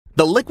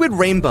The liquid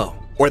rainbow,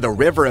 or the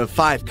River of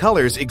Five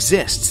Colors,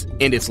 exists,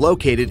 and it's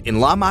located in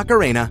La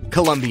Macarena,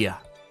 Colombia.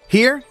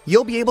 Here,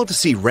 you'll be able to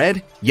see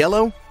red,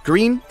 yellow,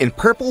 green, and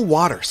purple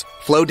waters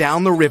flow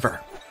down the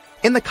river.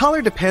 And the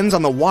color depends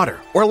on the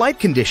water or light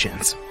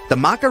conditions. The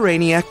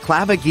Macarenia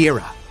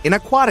clavigira, an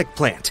aquatic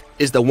plant,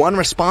 is the one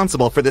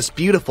responsible for this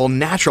beautiful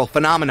natural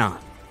phenomenon.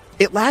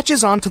 It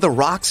latches onto the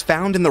rocks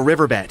found in the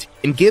riverbed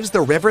and gives the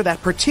river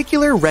that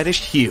particular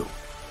reddish hue.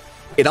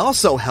 It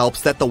also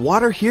helps that the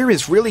water here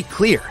is really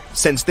clear,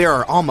 since there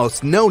are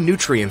almost no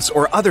nutrients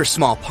or other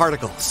small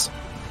particles.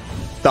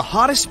 The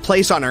hottest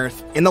place on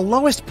Earth and the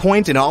lowest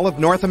point in all of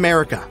North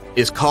America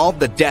is called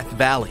the Death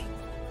Valley.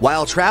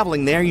 While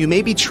traveling there, you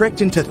may be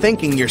tricked into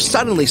thinking you're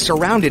suddenly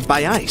surrounded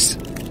by ice.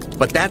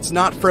 But that's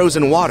not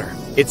frozen water,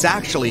 it's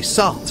actually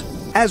salt.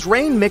 As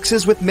rain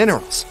mixes with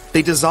minerals,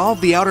 they dissolve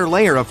the outer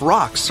layer of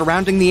rocks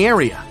surrounding the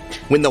area.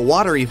 When the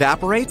water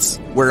evaporates,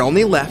 we're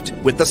only left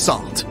with the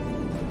salt.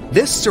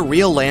 This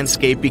surreal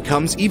landscape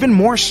becomes even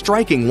more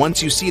striking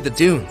once you see the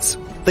dunes.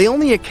 They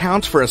only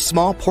account for a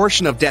small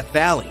portion of Death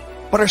Valley,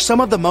 but are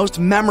some of the most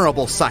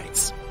memorable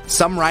sights,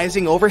 some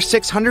rising over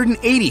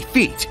 680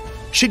 feet.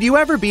 Should you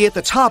ever be at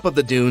the top of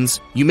the dunes,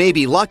 you may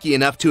be lucky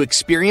enough to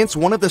experience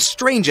one of the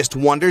strangest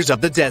wonders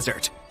of the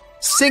desert: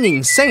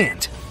 singing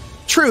sand.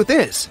 Truth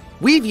is,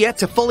 we've yet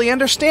to fully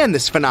understand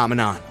this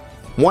phenomenon.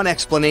 One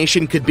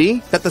explanation could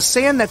be that the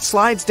sand that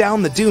slides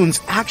down the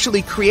dunes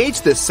actually creates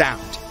this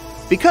sound,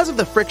 because of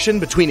the friction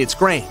between its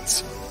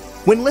grains.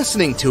 When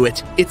listening to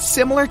it, it's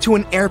similar to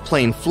an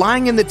airplane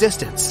flying in the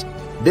distance.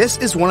 This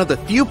is one of the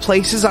few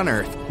places on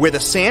Earth where the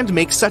sand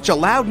makes such a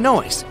loud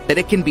noise that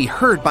it can be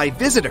heard by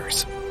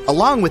visitors,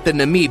 along with the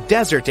Namib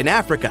Desert in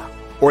Africa,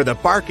 or the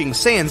barking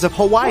sands of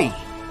Hawaii.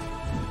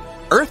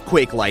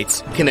 Earthquake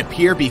lights can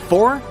appear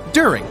before,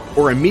 during,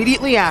 or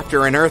immediately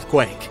after an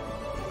earthquake.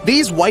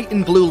 These white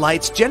and blue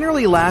lights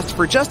generally last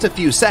for just a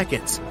few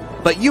seconds,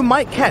 but you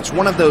might catch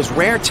one of those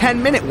rare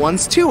 10-minute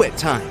ones too at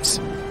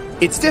times.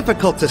 It's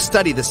difficult to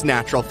study this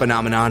natural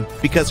phenomenon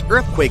because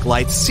earthquake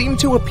lights seem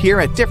to appear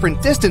at different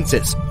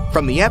distances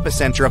from the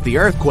epicenter of the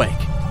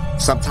earthquake.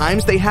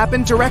 Sometimes they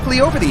happen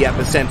directly over the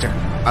epicenter,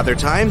 other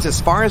times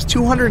as far as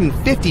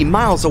 250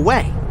 miles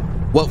away.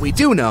 What we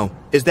do know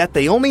is that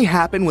they only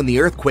happen when the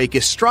earthquake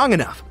is strong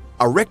enough,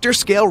 a Richter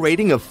scale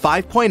rating of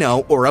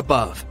 5.0 or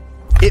above.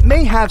 It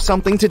may have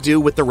something to do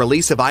with the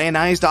release of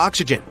ionized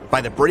oxygen by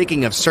the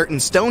breaking of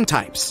certain stone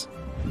types.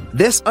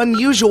 This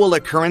unusual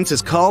occurrence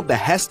is called the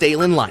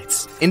Hessdalen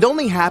Lights and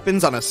only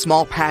happens on a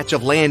small patch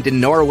of land in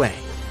Norway.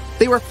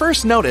 They were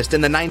first noticed in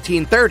the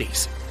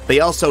 1930s. They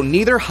also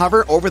neither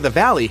hover over the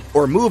valley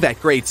or move at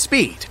great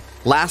speed.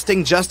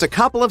 Lasting just a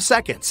couple of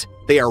seconds,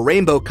 they are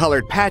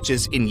rainbow-colored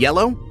patches in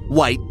yellow,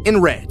 white,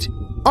 and red.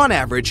 On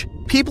average,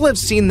 people have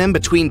seen them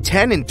between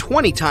 10 and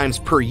 20 times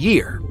per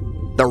year.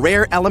 The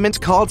rare element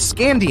called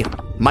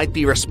scandium might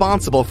be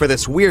responsible for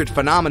this weird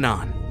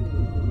phenomenon.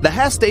 The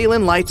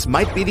Hessdalen lights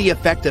might be the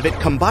effect of it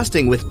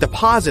combusting with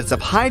deposits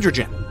of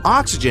hydrogen,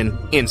 oxygen,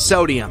 and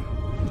sodium.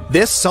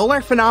 This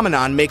solar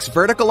phenomenon makes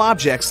vertical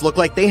objects look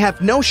like they have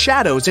no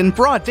shadows in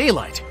broad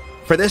daylight.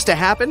 For this to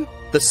happen,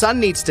 the sun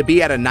needs to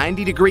be at a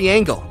 90-degree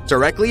angle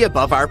directly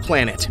above our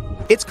planet.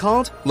 It's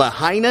called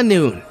Lahaina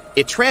Noon.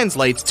 It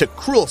translates to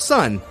cruel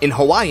sun in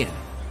Hawaiian.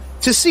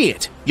 To see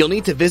it, you'll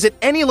need to visit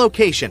any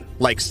location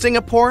like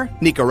Singapore,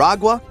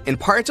 Nicaragua, and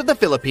parts of the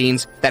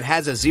Philippines that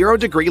has a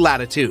 0-degree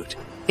latitude.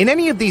 In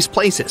any of these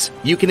places,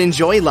 you can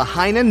enjoy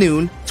Lahaina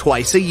Noon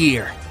twice a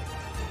year.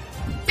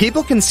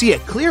 People can see a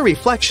clear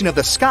reflection of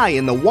the sky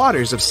in the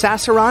waters of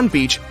Sasaran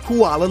Beach,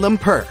 Kuala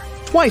Lumpur,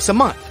 twice a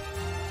month.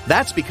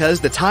 That's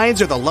because the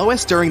tides are the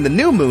lowest during the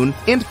new moon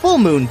and full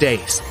moon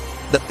days.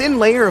 The thin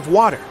layer of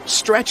water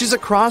stretches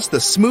across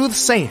the smooth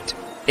sand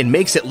and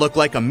makes it look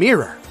like a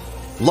mirror.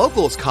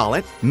 Locals call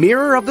it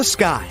Mirror of the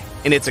Sky,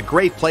 and it's a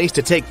great place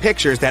to take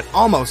pictures that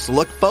almost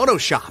look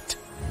photoshopped.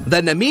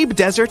 The Namib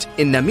Desert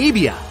in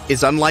Namibia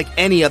is unlike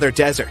any other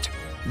desert.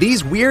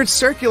 These weird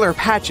circular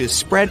patches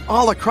spread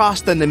all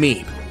across the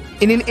Namib,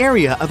 in an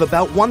area of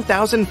about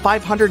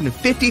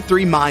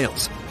 1,553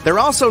 miles. They're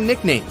also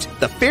nicknamed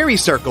the fairy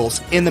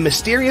circles, and the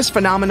mysterious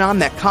phenomenon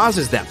that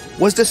causes them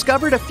was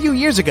discovered a few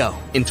years ago,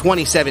 in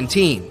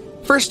 2017.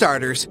 For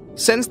starters,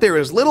 since there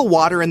is little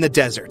water in the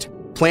desert,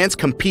 plants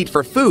compete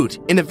for food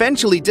and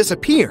eventually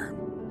disappear.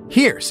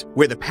 Here's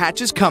where the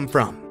patches come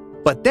from.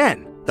 But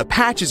then, the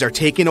patches are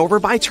taken over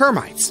by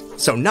termites,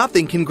 so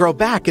nothing can grow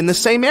back in the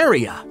same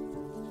area.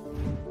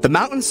 The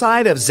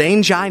mountainside of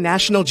Zhangjiai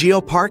National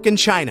Geopark in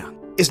China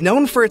is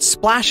known for its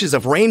splashes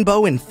of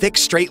rainbow and thick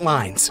straight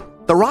lines.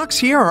 The rocks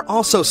here are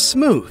also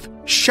smooth,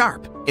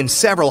 sharp, and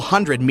several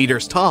hundred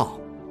meters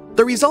tall.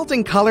 The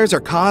resulting colors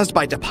are caused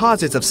by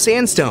deposits of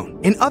sandstone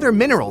and other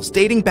minerals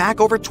dating back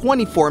over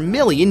 24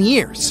 million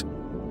years.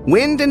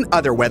 Wind and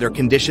other weather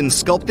conditions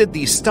sculpted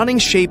these stunning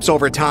shapes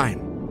over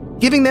time,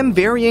 giving them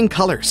varying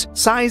colors,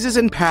 sizes,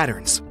 and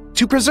patterns.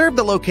 To preserve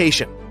the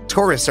location,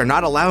 tourists are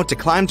not allowed to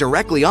climb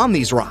directly on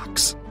these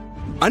rocks.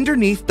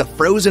 Underneath the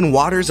frozen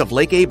waters of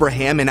Lake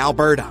Abraham in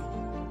Alberta,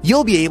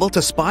 you'll be able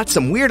to spot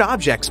some weird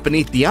objects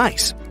beneath the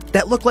ice.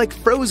 that look like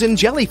frozen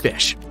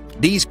jellyfish.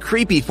 These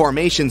creepy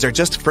formations are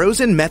just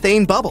frozen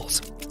methane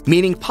bubbles,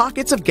 meaning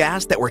pockets of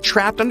gas that were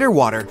trapped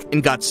underwater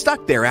and got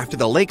stuck there after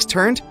the lakes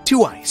turned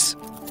to ice.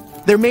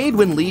 They're made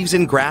when leaves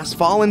and grass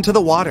fall into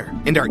the water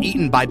and are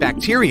eaten by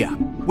bacteria,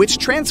 which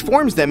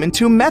transforms them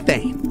into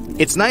methane.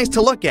 It's nice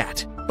to look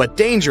at, but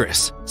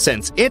dangerous,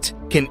 since it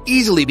can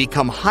easily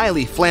become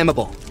highly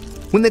flammable.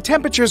 When the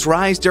temperatures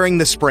rise during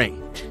the spring,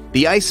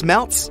 the ice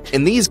melts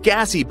and these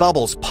gassy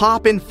bubbles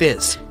pop and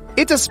fizz.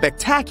 It's a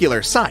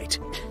spectacular sight.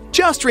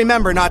 Just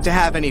remember not to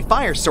have any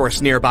fire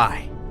source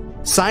nearby.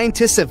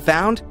 Scientists have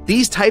found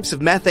these types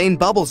of methane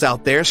bubbles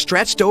out there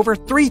stretched over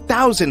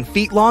 3,000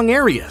 feet long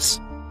areas.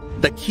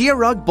 The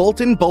Kjærrug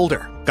Bolton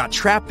boulder got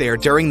trapped there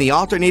during the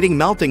alternating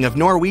melting of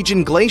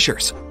Norwegian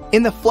glaciers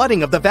in the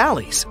flooding of the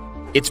valleys.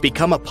 It's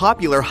become a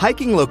popular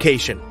hiking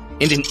location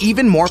and an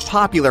even more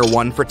popular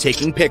one for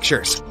taking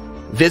pictures.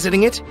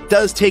 Visiting it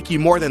does take you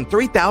more than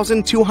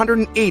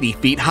 3,280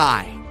 feet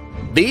high.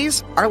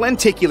 These are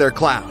lenticular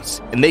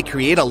clouds, and they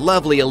create a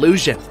lovely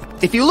illusion.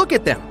 If you look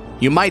at them,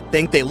 you might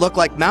think they look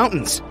like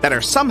mountains that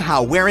are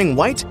somehow wearing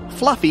white,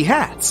 fluffy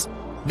hats.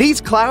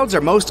 These clouds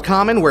are most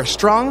common where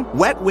strong,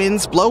 wet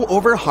winds blow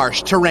over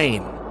harsh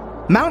terrain.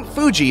 Mount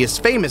Fuji is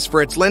famous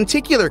for its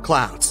lenticular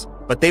clouds,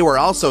 but they were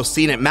also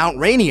seen at Mount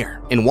Rainier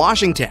in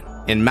Washington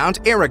and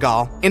Mount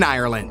Errigal in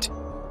Ireland.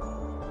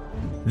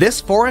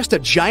 This forest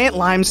of giant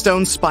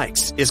limestone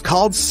spikes is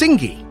called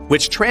Singi,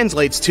 which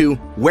translates to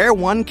where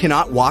one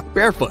cannot walk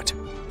barefoot,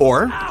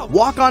 or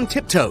walk on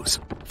tiptoes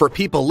for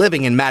people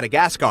living in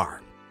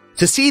Madagascar.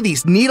 To see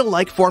these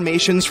needle-like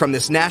formations from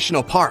this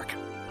national park,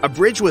 a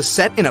bridge was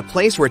set in a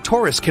place where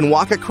tourists can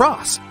walk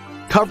across,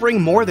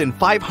 covering more than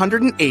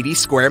 580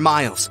 square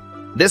miles.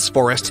 This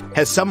forest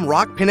has some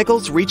rock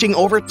pinnacles reaching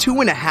over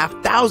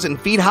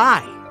 2,500 feet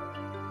high.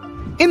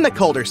 In the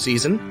colder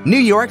season, New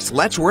York's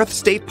Letchworth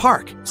State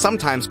Park,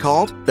 sometimes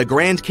called the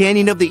Grand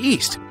Canyon of the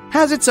East,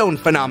 has its own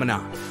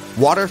phenomenon.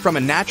 Water from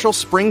a natural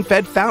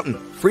spring-fed fountain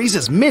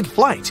freezes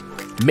mid-flight,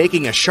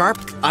 making a sharp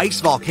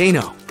ice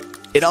volcano.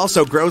 It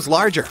also grows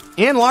larger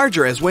and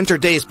larger as winter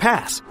days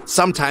pass,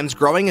 sometimes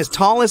growing as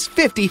tall as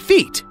 50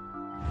 feet.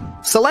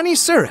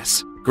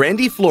 Seleniceurus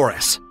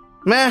grandiflorus.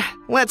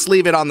 Let's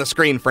leave it on the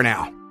screen for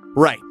now.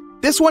 Right,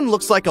 this one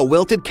looks like a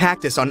wilted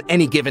cactus on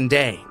any given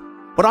day.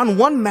 But on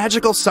one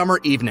magical summer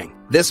evening,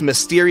 this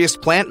mysterious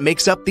plant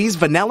makes up these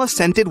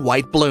vanilla-scented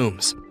white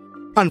blooms.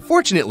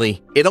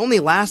 Unfortunately, it only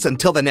lasts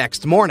until the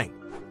next morning.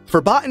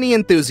 For botany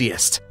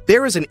enthusiasts,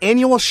 there is an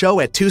annual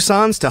show at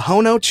Tucson's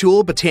Tohono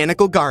Chul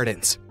Botanical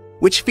Gardens,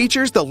 which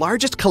features the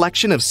largest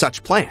collection of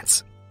such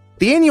plants.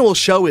 The annual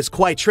show is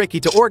quite tricky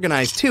to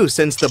organize too,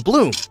 since the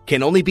bloom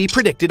can only be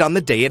predicted on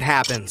the day it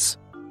happens.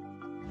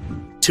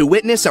 To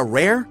witness a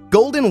rare,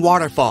 golden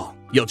waterfall,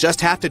 you'll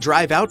just have to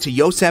drive out to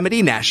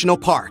Yosemite National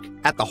Park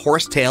at the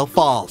Horsetail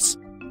Falls.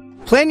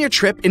 Plan your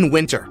trip in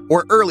winter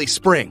or early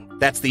spring.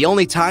 That's the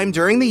only time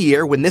during the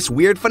year when this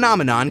weird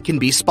phenomenon can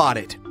be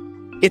spotted.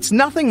 It's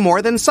nothing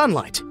more than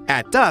sunlight,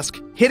 at dusk,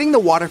 hitting the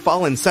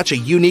waterfall in such a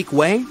unique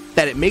way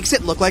that it makes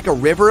it look like a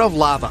river of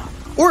lava,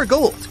 or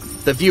gold,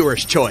 the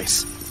viewer's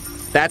choice.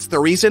 That's the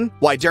reason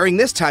why during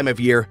this time of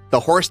year, the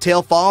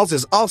Horsetail Falls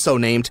is also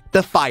named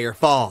the Fire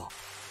Fall.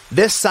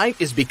 This site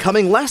is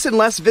becoming less and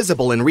less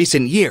visible in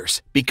recent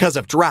years because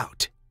of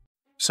drought.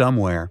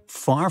 Somewhere,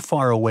 far,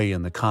 far away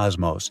in the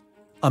cosmos,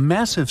 a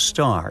massive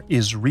star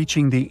is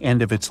reaching the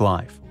end of its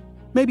life.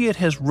 Maybe it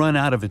has run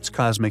out of its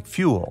cosmic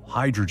fuel,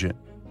 hydrogen.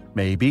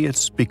 Maybe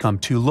it's become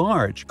too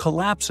large,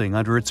 collapsing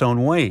under its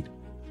own weight.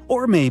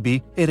 Or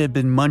maybe it had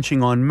been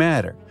munching on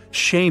matter,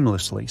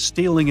 shamelessly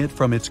stealing it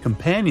from its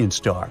companion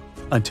star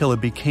until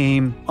it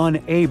became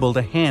unable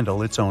to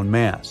handle its own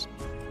mass.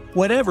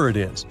 Whatever it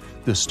is,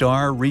 the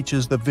star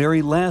reaches the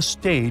very last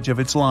stage of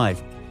its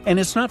life, and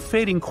it's not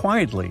fading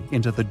quietly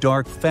into the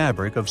dark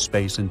fabric of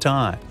space and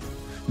time.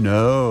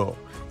 No,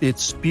 it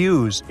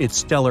spews its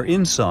stellar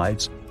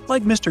insides,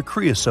 like Mr.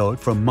 Creosote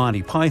from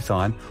Monty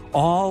Python,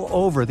 all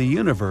over the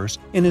universe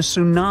in a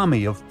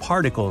tsunami of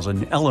particles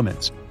and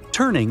elements,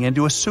 turning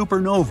into a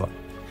supernova.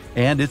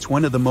 And it's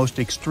one of the most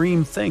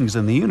extreme things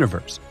in the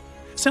universe.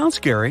 Sounds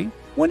scary.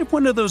 What if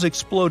one of those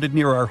exploded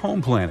near our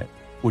home planet?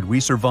 Would we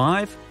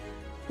survive?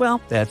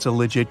 Well, that's a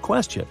legit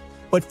question.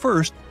 But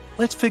first,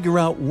 let's figure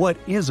out what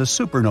is a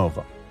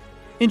supernova.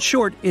 In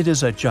short, it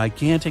is a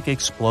gigantic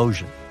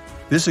explosion.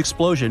 This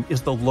explosion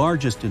is the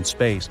largest in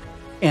space,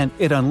 and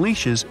it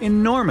unleashes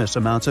enormous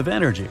amounts of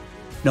energy.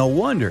 No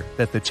wonder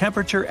that the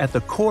temperature at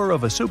the core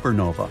of a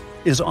supernova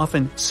is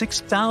often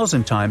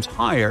 6,000 times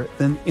higher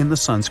than in the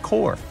sun's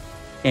core.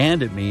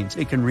 And it means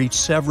it can reach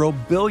several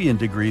billion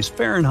degrees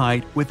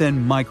Fahrenheit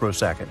within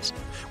microseconds,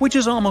 which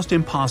is almost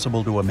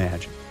impossible to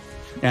imagine.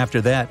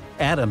 After that,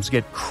 atoms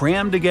get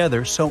crammed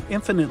together so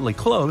infinitely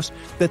close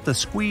that the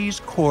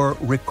squeezed core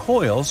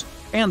recoils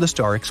and the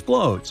star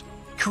explodes,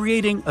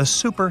 creating a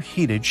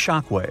superheated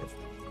shockwave.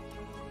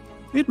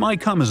 It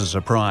might come as a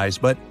surprise,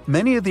 but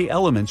many of the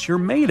elements you're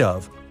made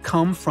of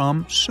come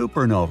from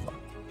supernova.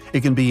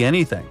 It can be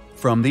anything,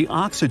 from the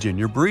oxygen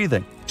you're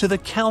breathing to the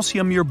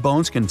calcium your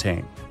bones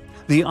contain.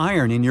 The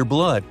iron in your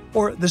blood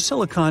or the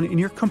silicon in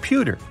your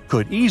computer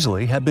could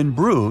easily have been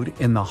brewed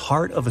in the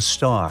heart of a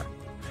star.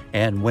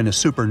 And when a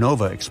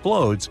supernova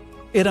explodes,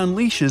 it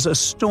unleashes a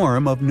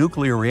storm of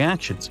nuclear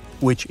reactions,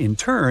 which in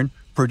turn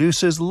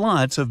produces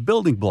lots of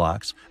building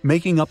blocks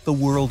making up the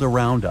world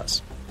around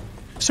us.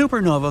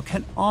 Supernova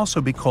can also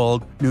be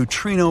called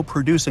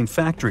neutrino-producing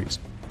factories,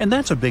 and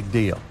that's a big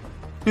deal.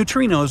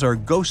 Neutrinos are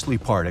ghostly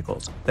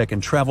particles that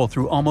can travel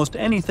through almost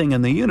anything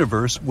in the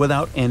universe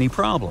without any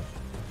problem.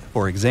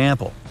 For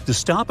example, to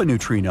stop a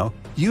neutrino,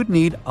 you'd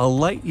need a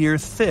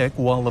light-year-thick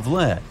wall of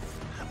lead.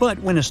 But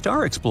when a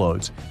star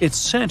explodes, its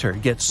center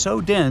gets so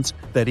dense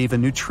that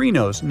even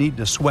neutrinos need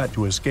to sweat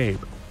to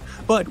escape.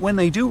 But when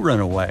they do run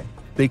away,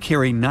 they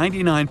carry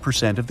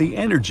 99% of the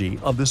energy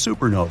of the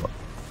supernova.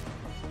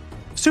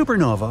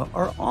 Supernovae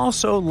are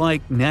also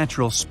like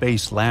natural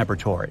space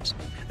laboratories.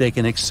 They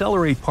can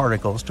accelerate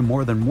particles to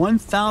more than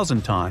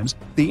 1,000 times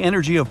the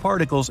energy of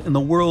particles in the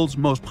world's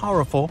most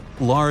powerful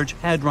Large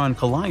Hadron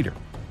Collider.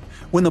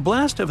 When the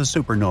blast of a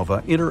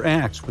supernova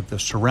interacts with the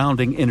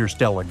surrounding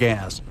interstellar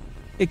gas,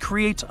 it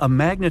creates a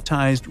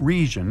magnetized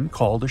region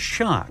called a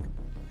shock.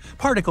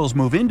 Particles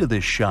move into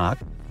this shock,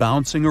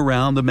 bouncing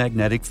around the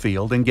magnetic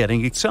field and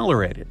getting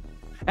accelerated.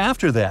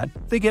 After that,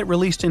 they get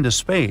released into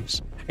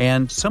space,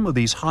 and some of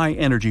these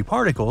high-energy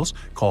particles,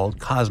 called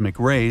cosmic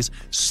rays,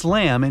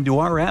 slam into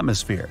our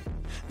atmosphere.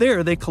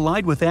 There they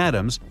collide with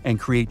atoms and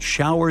create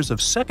showers of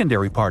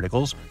secondary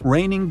particles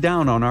raining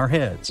down on our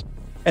heads.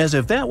 As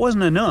if that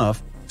wasn't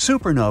enough,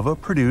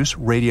 supernovae produce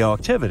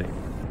radioactivity.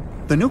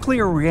 The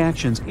nuclear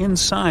reactions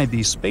inside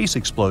these space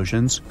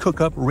explosions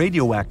cook up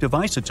radioactive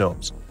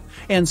isotopes.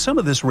 And some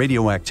of this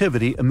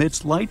radioactivity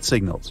emits light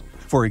signals,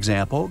 for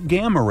example,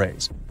 gamma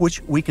rays,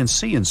 which we can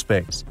see in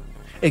space.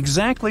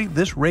 Exactly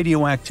this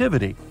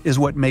radioactivity is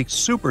what makes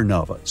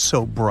supernova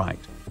so bright.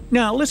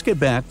 Now let's get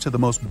back to the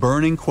most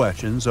burning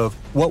questions of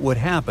what would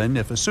happen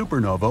if a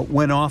supernova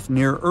went off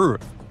near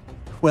Earth.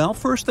 Well,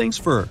 first things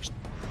first,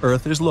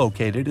 Earth is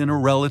located in a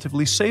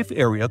relatively safe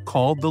area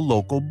called the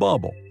local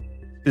bubble.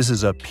 This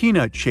is a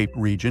peanut-shaped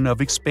region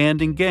of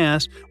expanding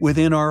gas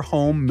within our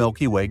home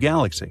Milky Way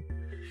galaxy.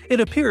 It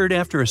appeared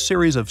after a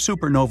series of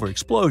supernova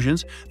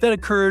explosions that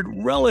occurred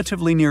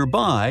relatively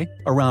nearby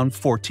around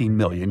 14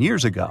 million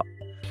years ago.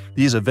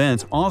 These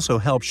events also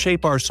helped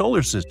shape our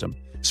solar system,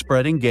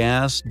 spreading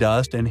gas,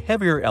 dust, and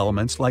heavier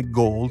elements like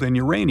gold and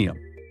uranium.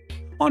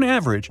 On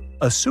average,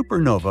 a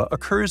supernova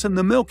occurs in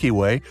the Milky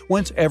Way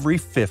once every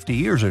 50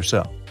 years or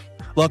so.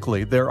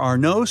 Luckily, there are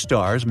no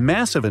stars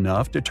massive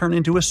enough to turn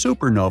into a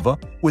supernova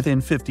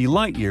within 50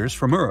 light-years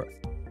from Earth.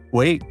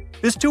 Wait,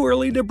 it's too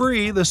early to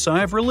breathe a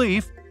sigh of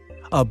relief.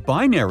 A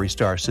binary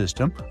star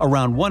system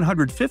around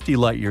 150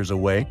 light-years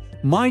away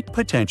might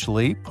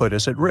potentially put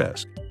us at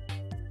risk.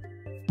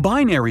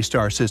 Binary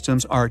star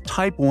systems are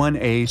Type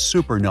 1a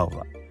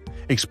supernova.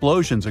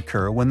 Explosions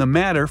occur when the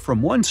matter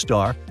from one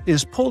star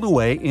is pulled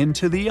away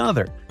into the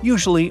other,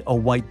 usually a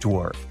white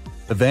dwarf.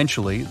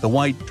 Eventually, the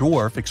white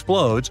dwarf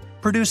explodes,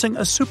 producing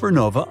a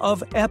supernova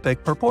of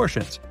epic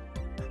proportions.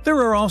 There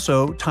are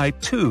also Type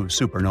 2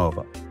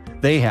 supernova.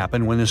 They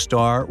happen when a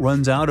star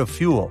runs out of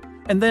fuel,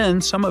 and then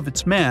some of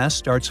its mass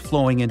starts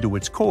flowing into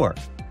its core.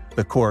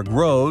 The core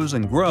grows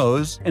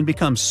and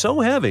becomes so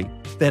heavy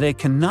that it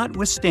cannot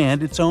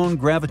withstand its own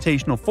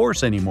gravitational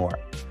force anymore.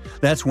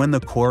 That's when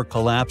the core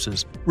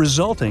collapses,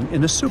 resulting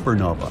in a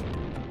supernova.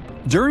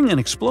 During an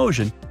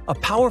explosion, a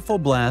powerful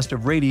blast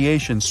of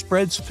radiation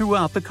spreads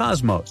throughout the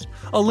cosmos,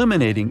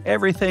 eliminating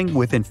everything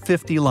within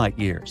 50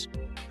 light-years.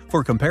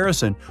 For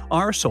comparison,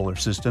 our solar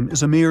system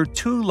is a mere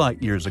 2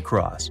 light-years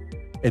across.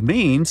 It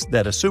means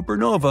that a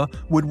supernova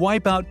would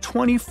wipe out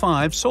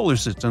 25 solar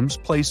systems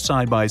placed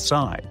side by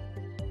side.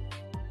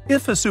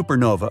 If a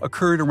supernova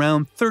occurred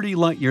around 30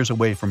 light-years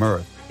away from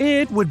Earth,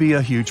 it would be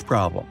a huge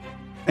problem.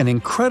 An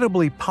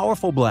incredibly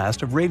powerful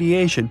blast of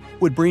radiation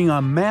would bring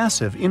a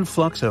massive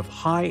influx of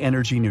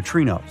high-energy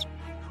neutrinos.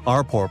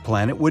 Our poor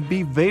planet would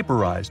be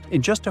vaporized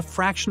in just a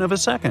fraction of a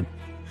second.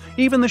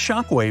 Even the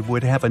shockwave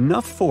would have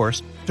enough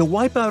force to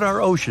wipe out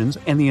our oceans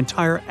and the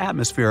entire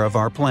atmosphere of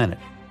our planet.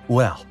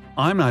 Well,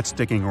 I'm not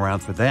sticking around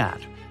for that.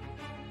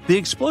 The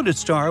exploded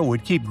star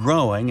would keep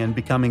growing and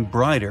becoming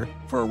brighter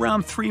for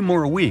around 3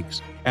 more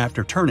weeks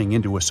after turning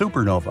into a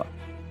supernova.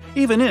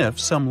 Even if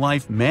some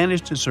life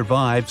managed to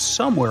survive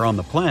somewhere on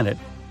the planet,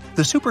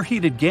 the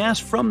superheated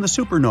gas from the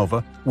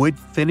supernova would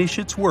finish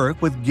its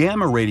work with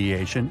gamma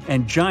radiation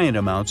and giant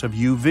amounts of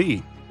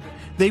UV.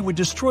 They would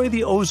destroy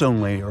the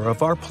ozone layer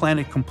of our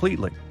planet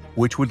completely,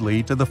 which would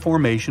lead to the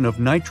formation of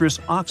nitrous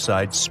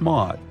oxide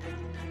smog.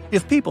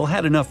 If people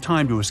had enough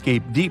time to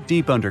escape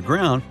deep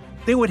underground,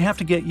 they would have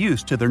to get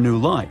used to their new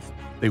life.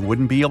 They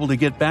wouldn't be able to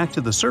get back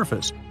to the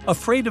surface,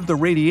 afraid of the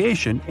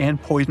radiation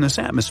and poisonous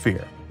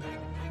atmosphere.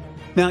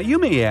 Now you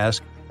may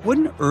ask,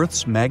 wouldn't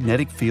Earth's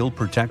magnetic field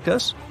protect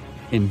us?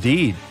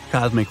 Indeed,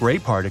 cosmic ray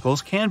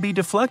particles can be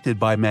deflected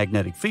by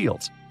magnetic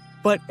fields,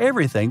 but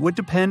everything would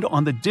depend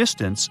on the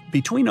distance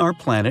between our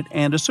planet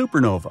and a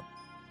supernova.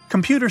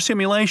 Computer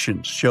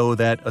simulations show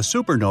that a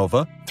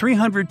supernova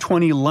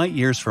 320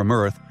 light-years from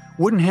Earth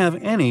wouldn't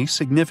have any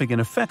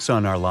significant effects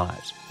on our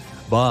lives.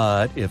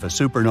 But if a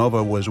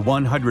supernova was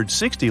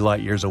 160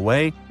 light-years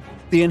away,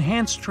 the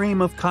enhanced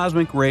stream of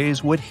cosmic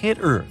rays would hit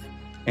Earth,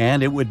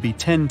 and it would be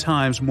 10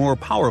 times more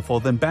powerful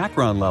than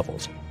background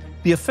levels.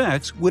 The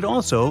effects would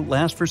also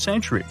last for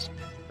centuries.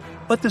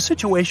 But the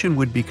situation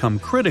would become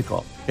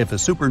critical if a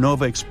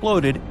supernova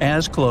exploded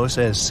as close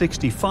as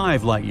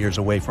 65 light-years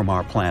away from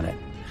our planet.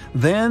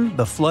 Then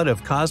the flood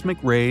of cosmic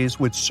rays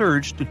would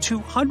surge to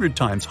 200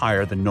 times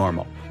higher than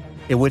normal.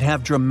 It would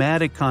have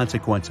dramatic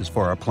consequences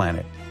for our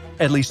planet.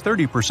 At least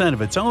 30%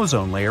 of its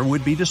ozone layer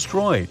would be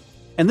destroyed,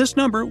 and this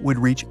number would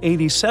reach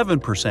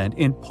 87%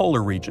 in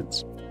polar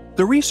regions.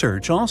 The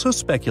research also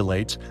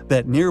speculates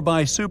that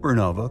nearby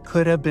supernova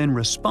could have been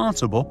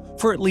responsible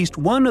for at least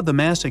one of the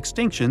mass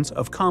extinctions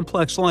of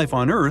complex life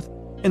on Earth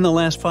in the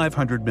last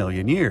 500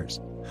 million years.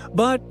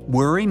 But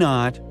worry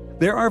not,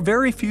 there are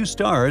very few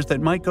stars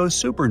that might go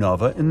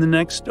supernova in the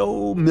next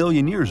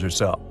million years or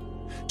so.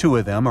 2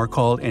 of them are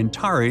called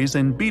Antares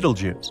and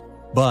Betelgeuse,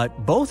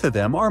 but both of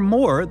them are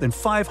more than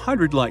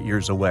 500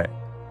 light-years away.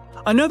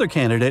 Another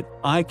candidate,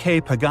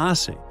 Ik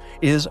Pegasi,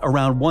 is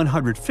around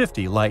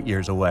 150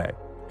 light-years away.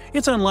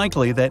 It's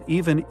unlikely that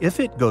even if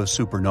it goes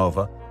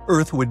supernova,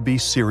 Earth would be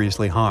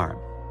seriously harmed.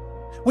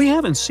 We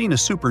haven't seen a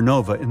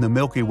supernova in the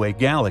Milky Way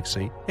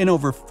galaxy in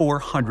over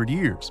 400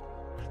 years.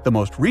 The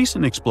most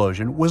recent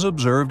explosion was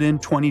observed in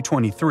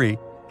 2023,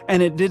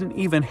 and it didn't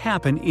even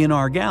happen in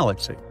our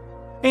galaxy.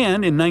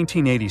 And in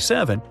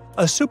 1987,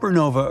 a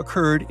supernova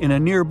occurred in a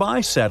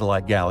nearby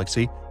satellite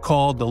galaxy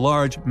called the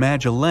Large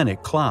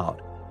Magellanic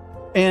Cloud.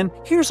 And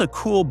here's a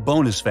cool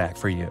bonus fact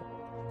for you.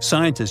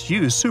 Scientists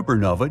use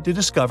supernova to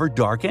discover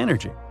dark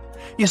energy.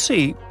 You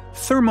see,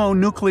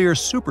 thermonuclear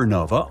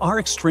supernovae are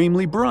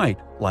extremely bright,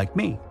 like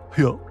me.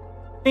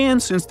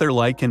 And since their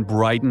light can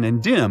brighten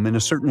and dim in a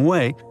certain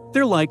way,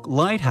 they're like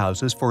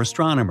lighthouses for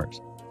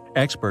astronomers.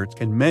 Experts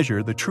can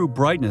measure the true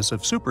brightness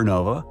of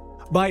supernova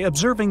by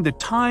observing the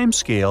time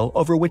scale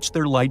over which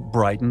their light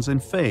brightens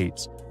and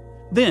fades.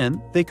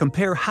 Then, they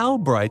compare how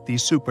bright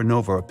these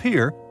supernovae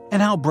appear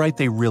and how bright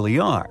they really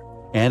are,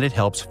 and it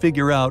helps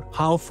figure out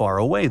how far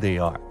away they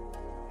are.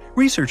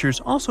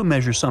 Researchers also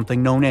measure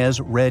something known as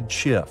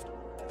redshift,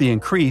 the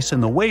increase in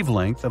the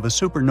wavelength of a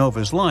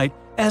supernova's light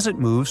as it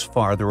moves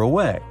farther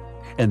away.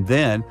 And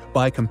then,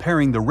 by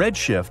comparing the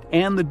redshift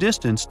and the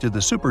distance to the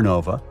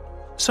supernova,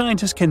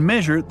 scientists can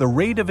measure the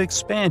rate of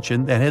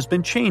expansion that has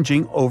been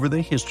changing over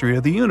the history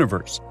of the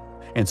universe.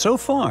 And so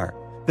far,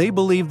 they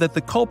believe that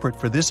the culprit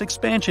for this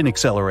expansion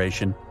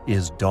acceleration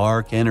is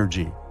dark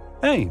energy.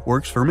 Hey,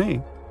 works for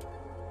me.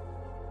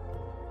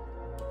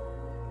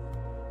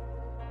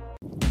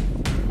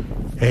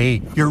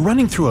 Hey, you're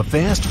running through a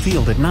vast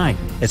field at night,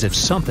 as if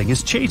something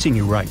is chasing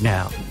you right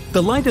now.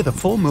 The light of the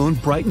full moon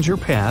brightens your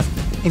path,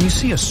 and you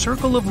see a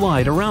circle of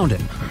light around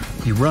it.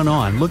 You run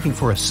on looking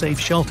for a safe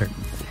shelter.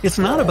 It's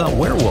not about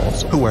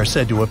werewolves, who are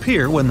said to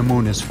appear when the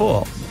moon is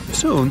full.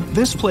 Soon,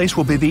 this place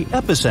will be the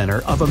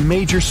epicenter of a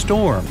major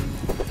storm.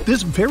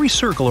 This very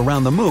circle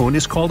around the moon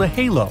is called a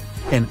halo,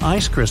 and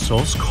ice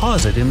crystals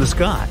cause it in the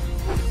sky.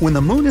 When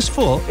the moon is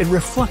full, it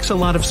reflects a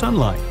lot of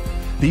sunlight.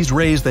 These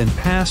rays then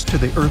pass to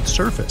the Earth's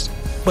surface,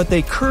 but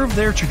they curve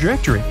their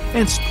trajectory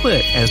and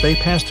split as they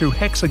pass through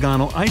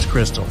hexagonal ice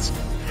crystals.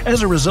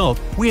 As a result,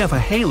 we have a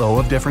halo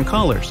of different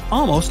colors,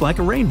 almost like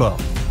a rainbow.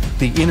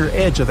 The inner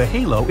edge of the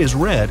halo is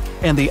red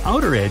and the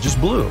outer edge is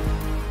blue.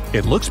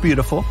 It looks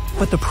beautiful,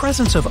 but the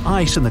presence of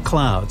ice in the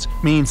clouds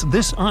means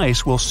this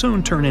ice will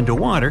soon turn into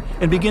water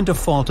and begin to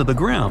fall to the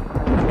ground.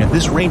 And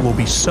this rain will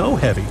be so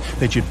heavy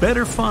that you'd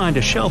better find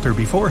a shelter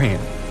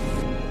beforehand.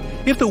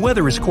 If the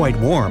weather is quite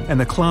warm and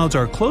the clouds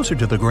are closer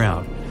to the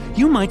ground,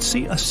 you might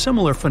see a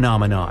similar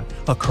phenomenon,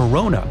 a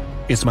corona.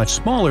 It's much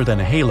smaller than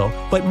a halo,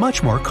 but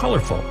much more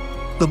colorful.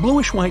 The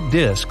bluish-white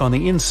disk on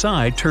the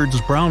inside turns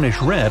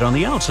brownish-red on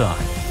the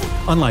outside.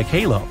 Unlike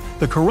halo,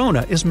 the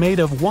corona is made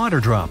of water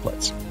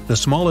droplets. The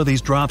smaller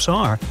these drops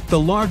are, the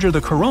larger the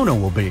corona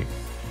will be.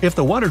 If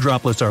the water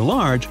droplets are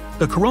large,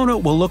 the corona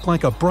will look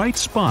like a bright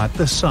spot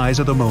the size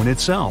of the moon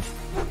itself.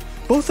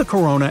 Both the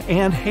corona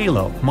and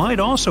halo might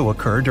also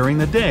occur during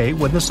the day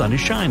when the sun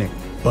is shining.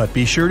 But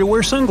be sure to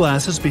wear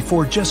sunglasses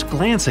before just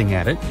glancing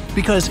at it,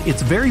 because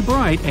it's very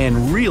bright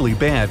and really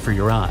bad for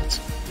your eyes.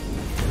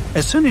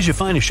 As soon as you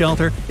find a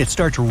shelter, it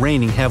starts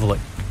raining heavily.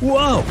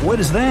 Whoa, what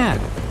is that?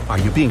 Are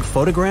you being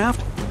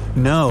photographed?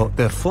 No,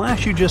 the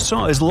flash you just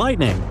saw is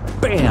lightning.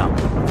 Bam!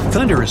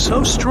 Thunder is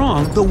so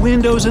strong, the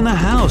windows in the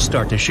house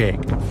start to shake.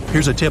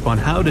 Here's a tip on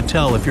how to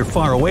tell if you're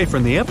far away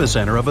from the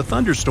epicenter of a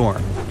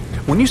thunderstorm.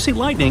 When you see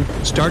lightning,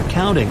 start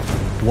counting.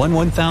 1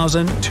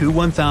 1,000, 2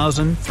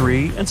 1,000,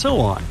 3, and so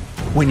on.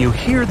 When you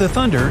hear the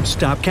thunder,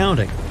 stop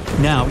counting.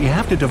 Now you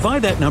have to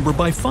divide that number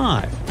by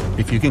 5.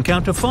 If you can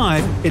count to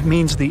 5, it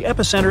means the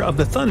epicenter of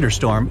the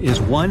thunderstorm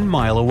is 1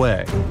 mile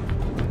away.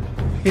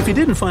 If you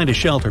didn't find a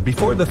shelter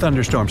before the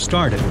thunderstorm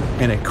started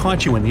and it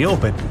caught you in the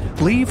open,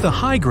 leave the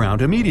high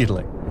ground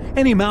immediately.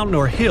 Any mountain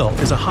or hill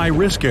is a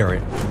high-risk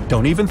area.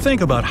 Don't even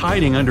think about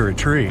hiding under a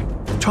tree.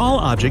 Tall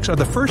objects are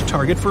the first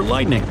target for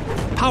lightning.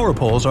 Power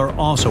poles are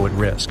also at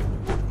risk.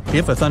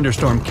 If a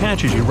thunderstorm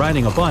catches you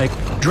riding a bike,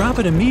 drop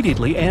it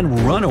immediately and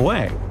run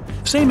away.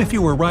 Same if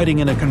you were riding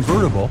in a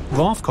convertible,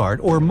 golf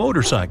cart, or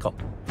motorcycle.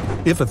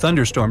 If a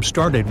thunderstorm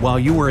started while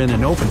you were in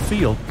an open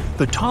field,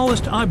 the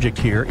tallest object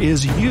here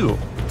is you.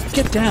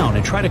 Get down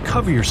and try to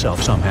cover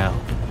yourself somehow.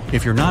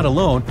 If you're not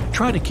alone,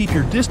 try to keep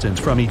your distance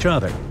from each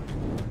other.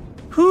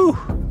 Whew!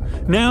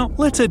 Now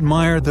let's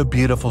admire the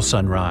beautiful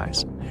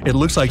sunrise. It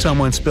looks like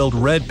someone spilled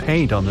red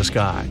paint on the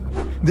sky.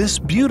 This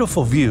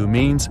beautiful view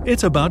means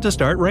it's about to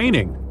start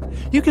raining.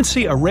 You can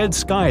see a red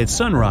sky at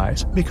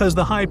sunrise because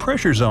the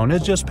high-pressure zone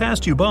has just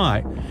passed you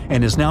by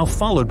and is now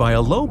followed by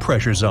a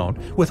low-pressure zone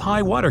with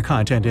high water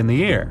content in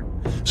the air.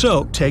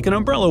 So take an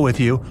umbrella with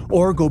you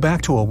or go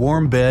back to a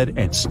warm bed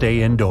and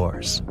stay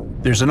indoors.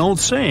 There's an old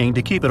saying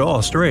to keep it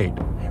all straight.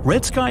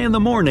 Red sky in the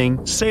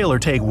morning, sailor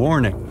take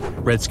warning.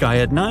 Red sky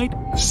at night,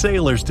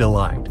 sailor's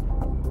delight.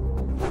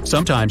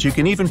 Sometimes you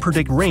can even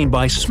predict rain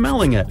by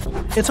smelling it.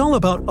 It's all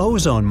about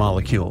ozone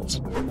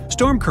molecules.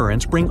 Storm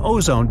currents bring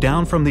ozone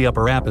down from the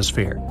upper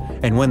atmosphere,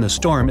 and when the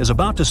storm is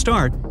about to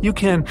start, you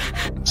can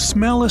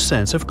smell a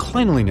sense of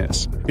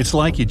cleanliness. It's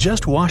like you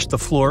just washed the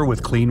floor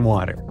with clean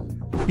water.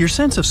 Your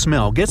sense of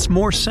smell gets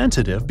more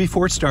sensitive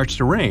before it starts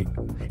to rain.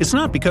 It's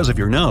not because of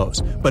your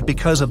nose, but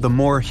because of the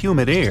more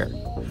humid air.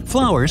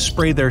 Flowers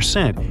spray their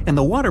scent, and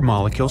the water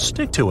molecules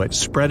stick to it,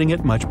 spreading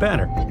it much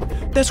better.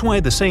 That's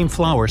why the same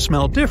flowers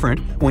smell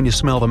different when you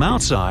smell them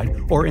outside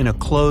or in a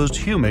closed,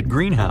 humid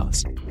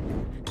greenhouse.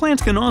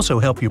 Plants can also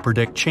help you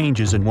predict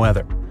changes in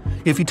weather.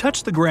 If you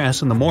touch the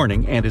grass in the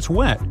morning and it's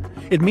wet,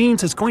 it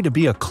means it's going to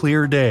be a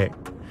clear day.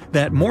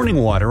 That morning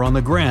water on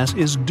the grass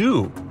is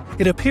dew.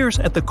 It appears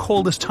at the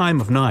coldest time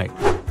of night.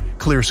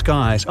 Clear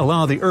skies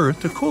allow the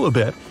earth to cool a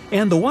bit,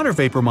 and the water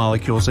vapor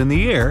molecules in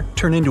the air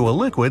turn into a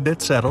liquid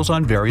that settles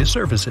on various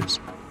surfaces.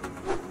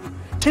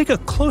 Take a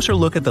closer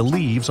look at the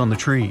leaves on the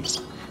trees.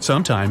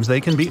 Sometimes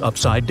they can be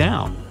upside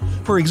down.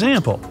 For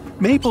example,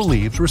 maple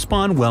leaves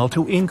respond well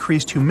to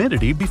increased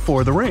humidity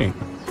before the rain.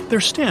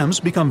 Their stems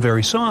become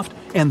very soft,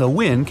 and the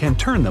wind can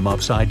turn them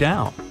upside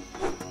down.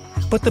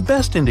 But the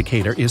best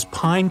indicator is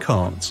pine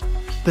cones.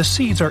 The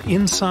seeds are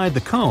inside the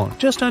cone,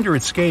 just under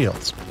its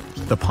scales.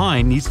 The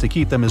pine needs to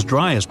keep them as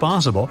dry as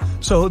possible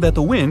so that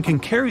the wind can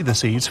carry the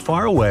seeds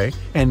far away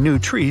and new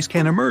trees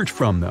can emerge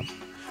from them.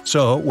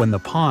 So when the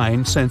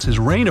pine senses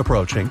rain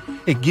approaching,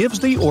 it gives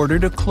the order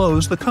to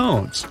close the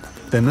cones.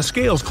 Then the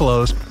scales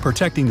close,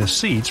 protecting the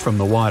seeds from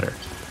the water.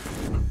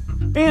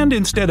 And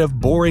instead of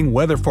boring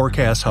weather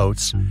forecast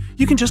hosts,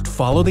 you can just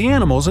follow the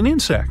animals and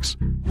insects.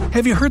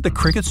 Have you heard the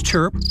crickets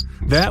chirp?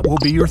 That will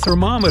be your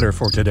thermometer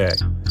for today.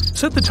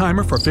 Set the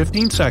timer for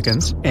 15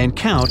 seconds and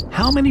count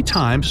how many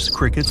times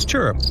crickets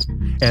chirp.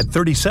 Add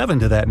 37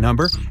 to that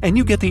number and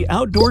you get the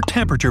outdoor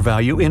temperature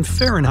value in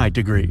Fahrenheit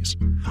degrees.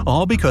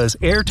 All because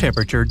air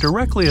temperature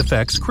directly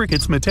affects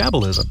crickets'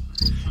 metabolism.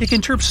 It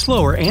can chirp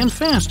slower and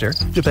faster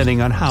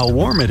depending on how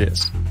warm it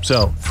is.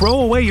 So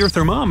throw away your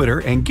thermometer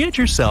and get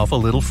yourself a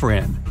little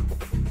friend.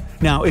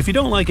 Now, if you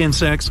don't like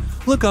insects,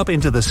 look up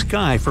into the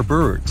sky for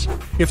birds.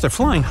 If they're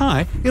flying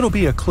high, it'll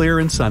be a clear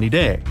and sunny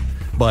day.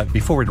 But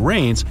before it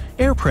rains,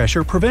 air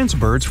pressure prevents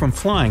birds from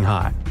flying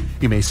high.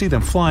 You may see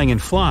them flying in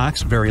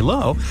flocks very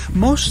low,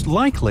 most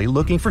likely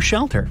looking for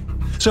shelter.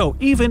 So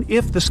even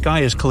if the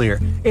sky is clear,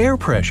 air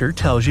pressure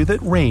tells you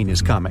that rain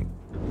is coming.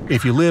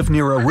 If you live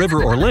near a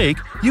river or lake,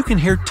 you can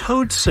hear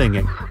toads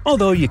singing,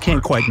 although you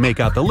can't quite make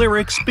out the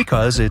lyrics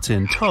because it's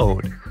in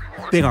toad.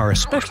 They are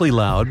especially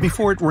loud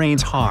before it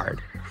rains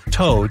hard.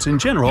 Toads, in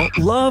general,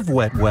 love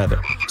wet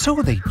weather, so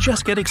they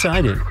just get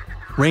excited.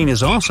 Rain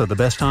is also the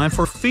best time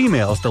for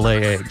females to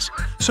lay eggs,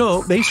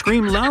 so they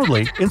scream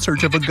loudly in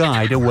search of a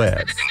guy to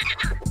wed.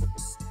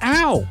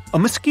 Ow! A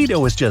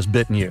mosquito has just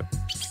bitten you.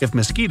 If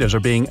mosquitoes are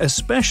being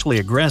especially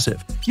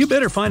aggressive, you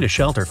better find a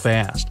shelter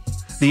fast.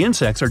 The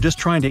insects are just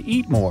trying to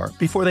eat more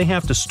before they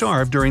have to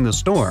starve during the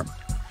storm.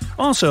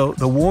 Also,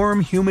 the warm,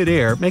 humid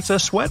air makes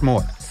us sweat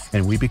more,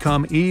 and we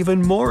become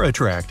even more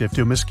attractive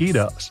to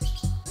mosquitoes.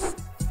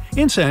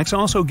 Insects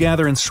also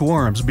gather in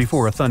swarms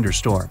before a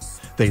thunderstorm.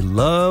 They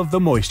love the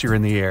moisture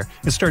in the air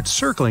and start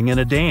circling in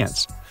a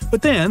dance.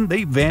 But then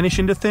they vanish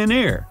into thin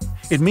air.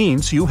 It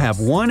means you have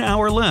 1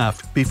 hour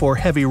left before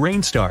heavy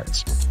rain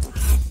starts.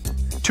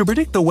 To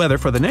predict the weather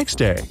for the next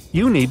day,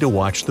 you need to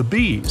watch the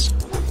bees.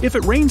 If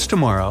it rains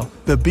tomorrow,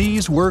 the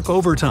bees work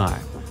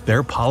overtime.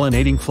 They're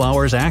pollinating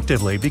flowers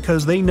actively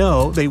because they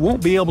know they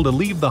won't be able to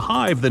leave the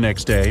hive the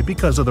next day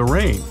because of the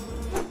rain.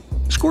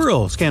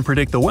 Squirrels can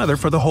predict the weather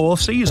for the whole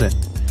season.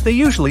 They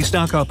usually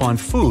stock up on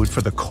food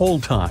for the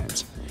cold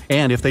times.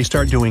 And if they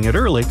start doing it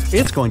early,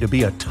 it's going to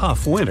be a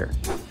tough winter.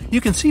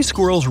 You can see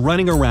squirrels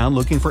running around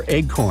looking for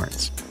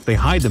acorns. They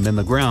hide them in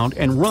the ground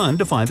and run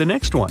to find the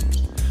next one.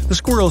 The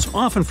squirrels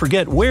often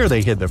forget where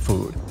they hid their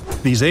food.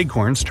 These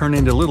acorns turn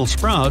into little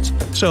sprouts,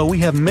 so we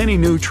have many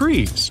new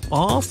trees,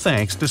 all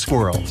thanks to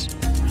squirrels.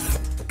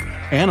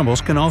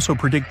 Animals can also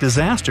predict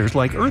disasters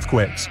like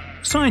earthquakes.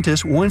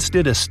 Scientists once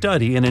did a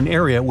study in an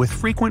area with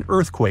frequent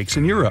earthquakes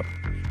in Europe.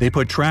 They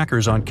put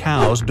trackers on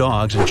cows,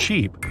 dogs, and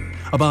sheep.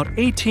 About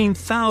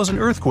 18,000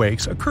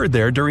 earthquakes occurred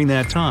there during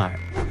that time.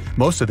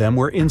 Most of them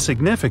were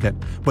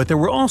insignificant, but there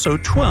were also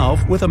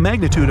 12 with a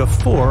magnitude of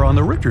 4 on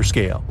the Richter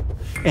scale.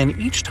 And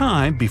each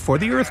time, before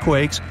the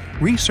earthquakes,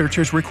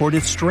 researchers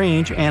recorded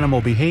strange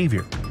animal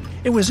behavior.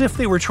 It was as if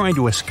they were trying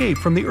to escape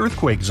from the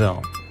earthquake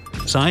zone.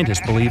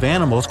 Scientists believe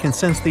animals can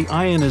sense the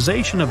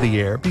ionization of the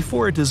air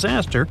before a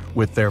disaster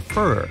with their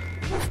fur.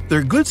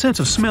 Their good sense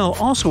of smell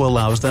also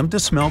allows them to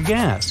smell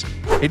gas.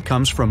 It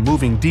comes from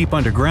moving deep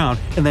underground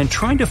and then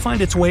trying to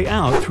find its way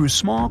out through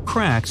small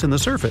cracks in the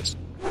surface.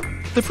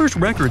 The first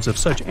records of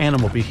such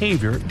animal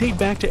behavior date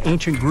back to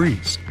ancient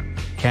Greece.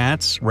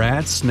 Cats,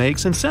 rats,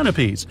 snakes, and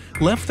centipedes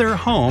left their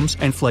homes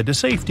and fled to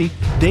safety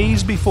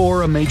days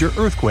before a major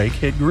earthquake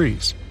hit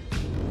Greece.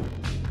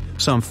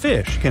 Some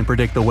fish can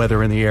predict the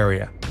weather in the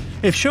area.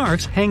 If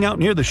sharks hang out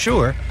near the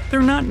shore,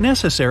 they're not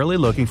necessarily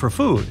looking for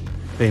food.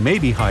 They may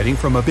be hiding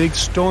from a big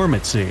storm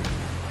at sea.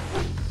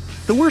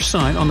 The worst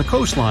sign on the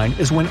coastline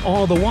is when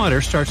all the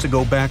water starts to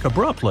go back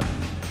abruptly.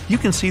 You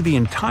can see the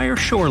entire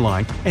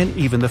shoreline and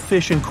even the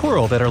fish and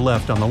coral that are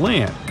left on the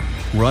land.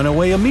 Run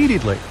away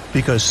immediately,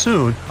 because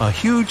soon a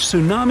huge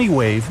tsunami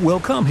wave will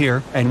come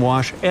here and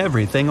wash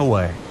everything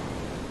away.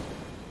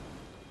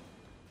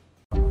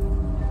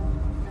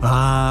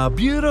 Ah,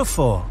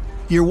 beautiful!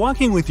 You're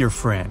walking with your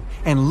friend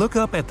and look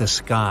up at the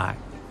sky.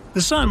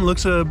 The sun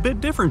looks a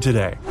bit different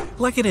today,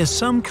 like it has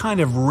some kind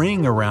of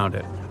ring around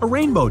it, a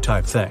rainbow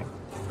type thing.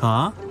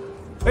 Huh?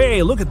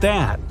 Hey, look at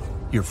that!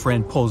 Your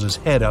friend pulls his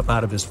head up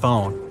out of his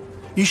phone.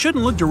 You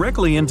shouldn't look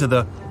directly into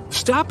the…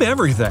 Stop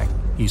everything,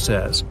 he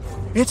says.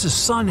 It's a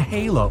sun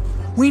halo.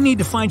 We need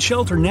to find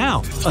shelter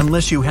now,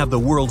 unless you have the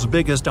world's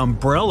biggest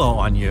umbrella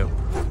on you.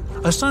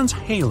 A sun's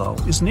halo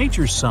is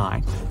nature's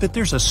sign that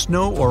there's a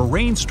snow or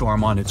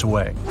rainstorm on its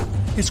way.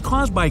 It's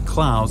caused by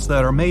clouds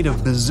that are made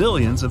of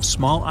bazillions of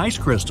small ice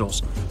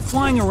crystals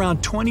flying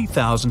around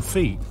 20,000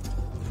 feet.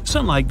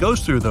 Sunlight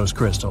goes through those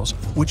crystals,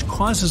 which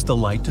causes the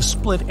light to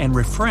split and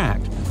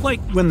refract, like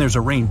when there's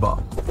a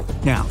rainbow.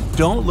 Now,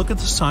 don't look at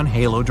the sun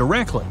halo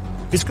directly.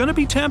 It's going to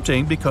be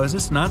tempting because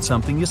it's not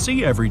something you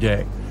see every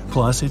day.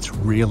 Plus, it's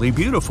really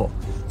beautiful.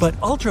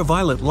 But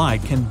ultraviolet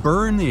light can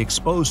burn the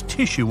exposed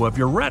tissue of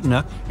your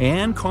retina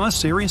and cause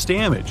serious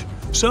damage.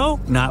 So,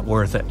 not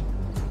worth it.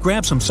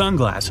 Grab some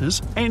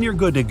sunglasses and you're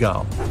good to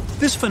go.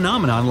 This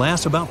phenomenon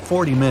lasts about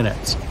 40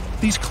 minutes.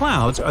 These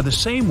clouds are the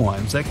same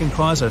ones that can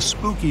cause a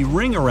spooky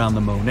ring around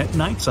the moon at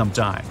night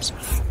sometimes.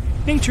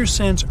 Nature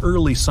sends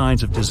early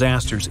signs of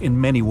disasters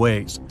in many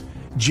ways.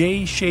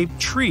 J-shaped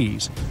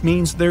trees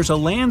means there's a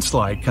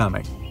landslide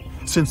coming.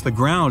 Since the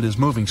ground is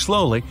moving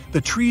slowly,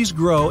 the trees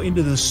grow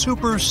into the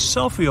super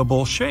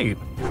selfiable shape.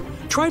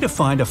 Try to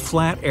find a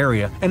flat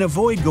area and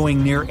avoid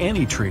going near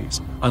any trees,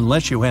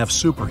 unless you have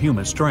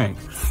superhuman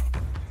strength.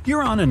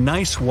 You're on a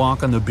nice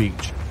walk on the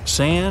beach.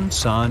 Sand,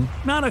 sun,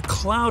 not a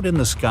cloud in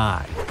the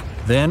sky.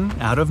 Then,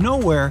 out of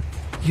nowhere,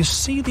 you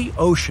see the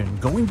ocean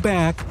going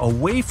back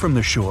away from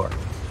the shore.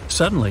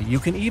 Suddenly, you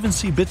can even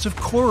see bits of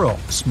coral,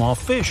 small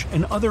fish,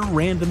 and other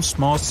random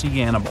small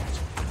sea animals.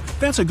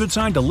 That's a good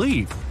sign to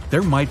leave.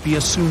 There might be a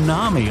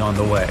tsunami on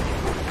the way.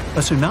 A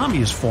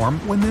tsunami is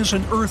formed when there's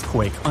an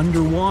earthquake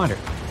underwater,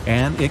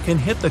 and it can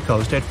hit the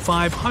coast at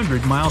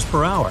 500 miles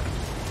per hour.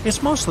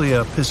 It's mostly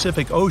a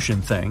Pacific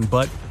Ocean thing,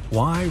 but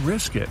why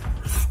risk it?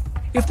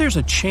 If there's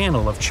a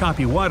channel of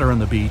choppy water on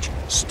the beach,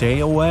 stay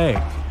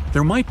away.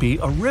 There might be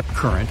a rip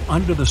current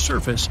under the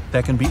surface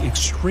that can be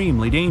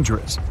extremely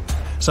dangerous.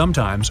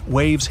 Sometimes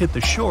waves hit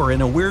the shore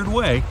in a weird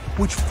way,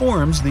 which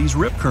forms these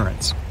rip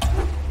currents.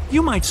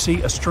 You might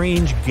see a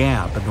strange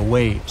gap in the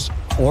waves,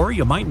 or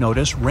you might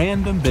notice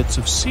random bits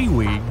of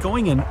seaweed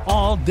going in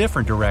all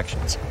different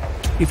directions.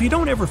 If you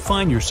don't ever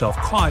find yourself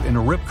caught in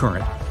a rip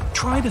current,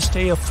 try to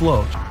stay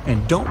afloat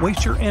and don't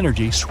waste your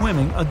energy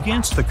swimming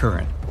against the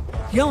current.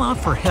 Yell out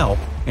for help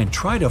and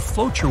try to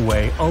float your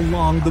way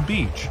along the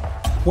beach.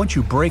 Once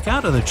you break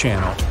out of the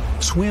channel,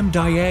 swim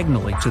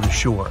diagonally to the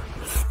shore.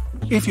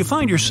 If you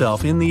find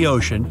yourself in the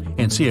ocean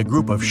and see a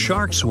group of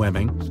sharks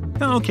swimming,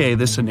 okay,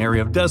 this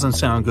scenario doesn't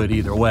sound good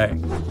either way.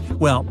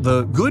 Well,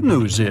 the good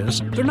news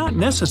is they're not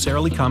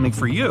necessarily coming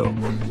for you.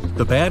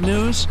 The bad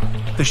news?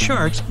 The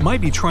sharks might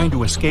be trying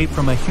to escape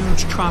from a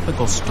huge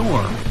tropical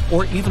storm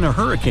or even a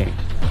hurricane.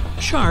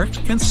 Sharks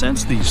can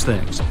sense these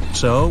things,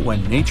 so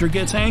when nature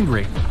gets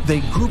angry,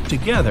 they group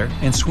together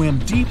and swim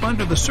deep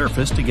under the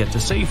surface to get to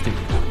safety.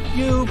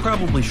 You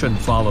probably shouldn't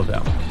follow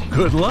them.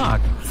 Good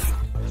luck!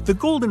 The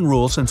golden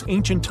rule since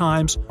ancient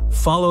times: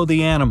 follow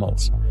the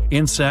animals.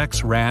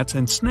 Insects, rats,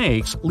 and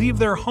snakes leave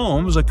their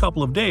homes a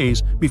couple of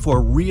days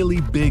before really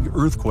big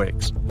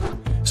earthquakes.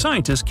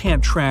 Scientists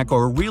can't track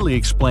or really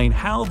explain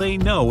how they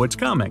know it's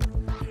coming.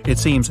 It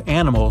seems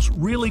animals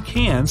really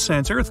can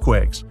sense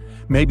earthquakes,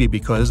 maybe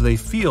because they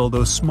feel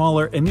those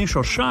smaller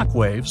initial shock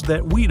waves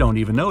that we don't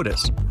even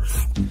notice.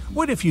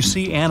 What if you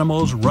see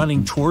animals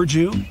running towards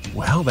you?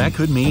 Well, that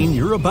could mean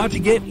you're about to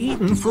get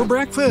eaten for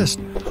breakfast.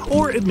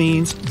 Or it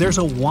means there's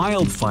a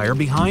wildfire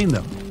behind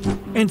them.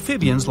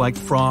 Amphibians like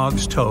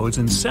frogs, toads,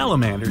 and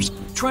salamanders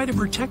try to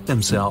protect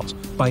themselves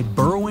by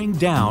burrowing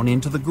down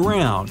into the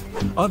ground.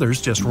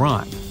 Others just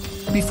run.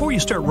 Before you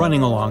start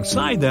running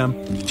alongside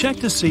them, check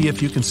to see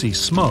if you can see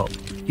smoke.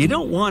 You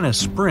don't want to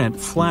sprint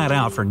flat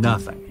out for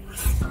nothing.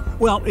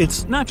 Well,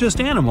 it's not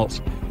just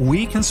animals.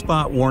 We can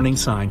spot warning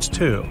signs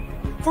too.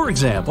 For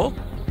example,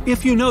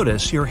 if you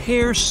notice your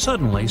hair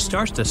suddenly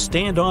starts to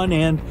stand on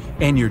end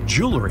and your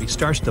jewelry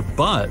starts to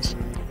buzz,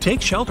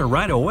 take shelter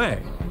right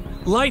away.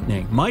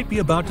 Lightning might be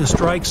about to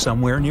strike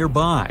somewhere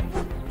nearby.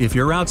 If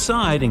you're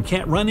outside and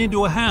can't run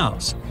into a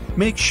house,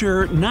 make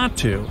sure not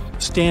to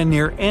stand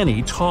near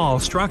any tall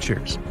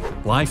structures.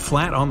 Lie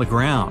flat on the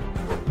ground.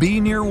 Be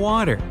near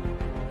water.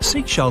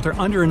 Seek shelter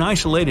under an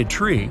isolated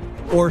tree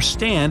or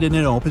stand in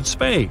an open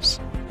space.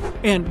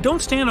 And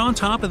don't stand on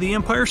top of the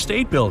Empire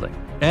State Building.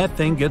 That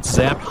thing gets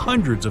zapped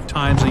hundreds of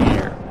times a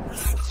year.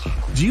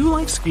 Do you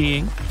like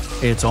skiing?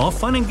 It's all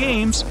fun and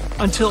games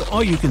until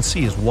all you can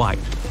see is white.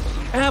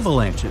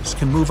 Avalanches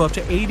can move up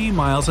to 80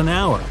 miles an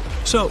hour,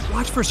 so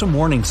watch for some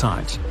warning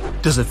signs.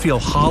 Does it feel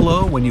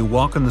hollow when you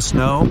walk in the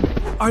snow?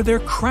 Are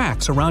there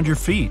cracks around your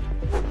feet?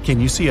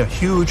 Can you see a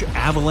huge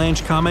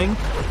avalanche coming?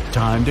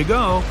 Time to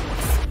go!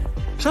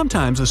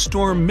 Sometimes a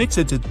storm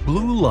mixes its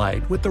blue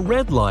light with the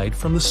red light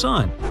from the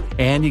sun,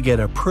 and you get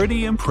a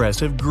pretty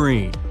impressive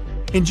green.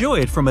 Enjoy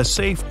it from a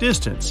safe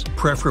distance,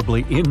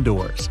 preferably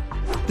indoors.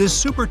 This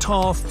super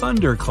tall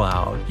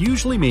thundercloud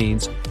usually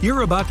means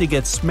you're about to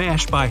get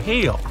smashed by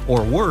hail,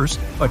 or worse,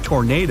 a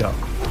tornado.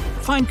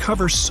 Find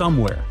cover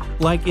somewhere,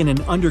 like in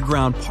an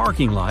underground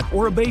parking lot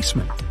or a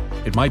basement.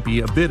 It might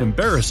be a bit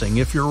embarrassing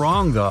if you're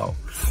wrong, though.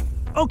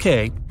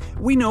 Okay,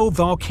 we know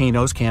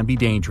volcanoes can be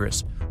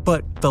dangerous,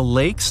 but the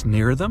lakes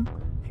near them?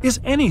 Is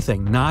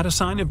anything not a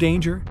sign of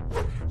danger?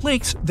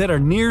 Lakes that are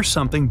near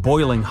something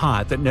boiling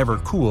hot that never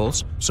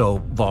cools, so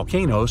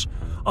volcanoes,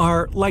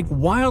 are like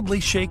wildly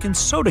shaken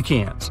soda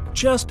cans,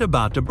 just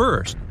about to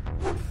burst.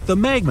 The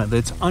magma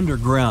that's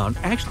underground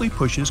actually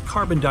pushes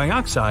carbon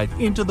dioxide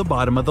into the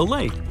bottom of the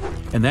lake,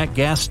 and that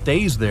gas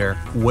stays there,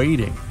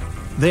 waiting.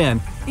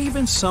 Then,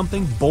 even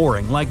something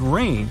boring like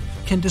rain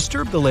can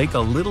disturb the lake a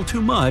little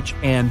too much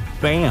and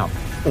bam,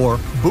 or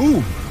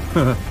boom!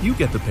 You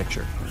get the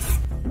picture.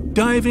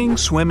 Diving,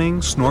 swimming,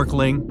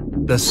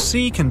 snorkeling, the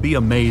sea can be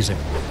amazing,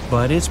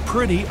 but it's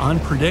pretty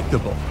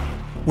unpredictable.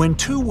 When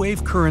two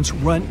wave currents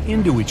run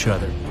into each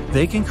other,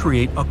 they can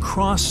create a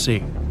cross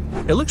sea.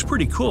 It looks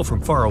pretty cool from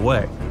far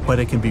away, but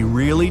it can be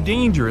really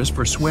dangerous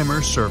for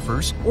swimmers,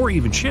 surfers, or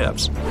even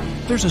ships.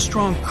 There's a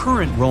strong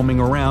current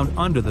roaming around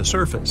under the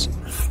surface.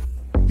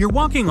 You're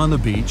walking on the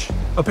beach,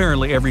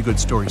 apparently every good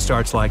story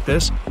starts like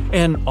this,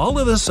 and all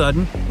of a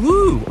sudden,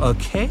 woo, a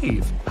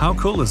cave. How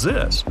cool is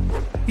this?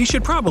 You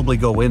should probably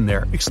go in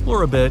there,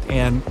 explore a bit,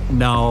 and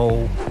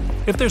no.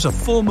 If there's a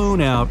full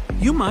moon out,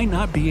 you might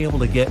not be able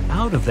to get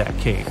out of that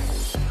cave.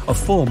 A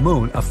full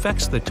moon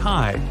affects the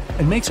tide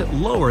and makes it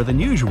lower than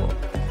usual.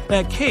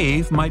 That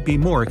cave might be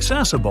more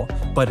accessible,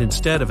 but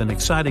instead of an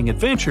exciting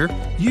adventure,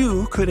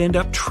 you could end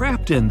up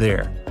trapped in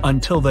there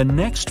until the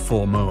next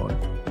full moon.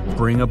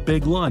 Bring a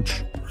big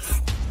lunch.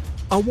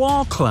 A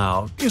wall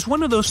cloud is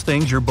one of those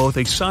things you're both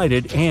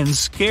excited and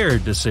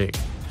scared to see.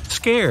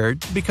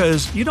 Scared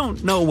because you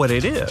don't know what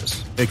it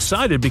is.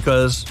 Excited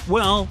because,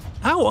 well,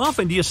 how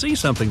often do you see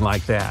something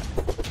like that?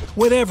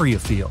 Whatever you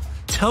feel,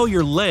 tell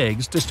your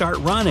legs to start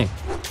running.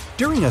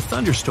 During a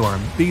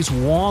thunderstorm, these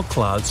wall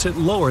clouds sit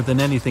lower than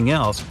anything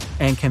else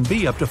and can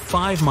be up to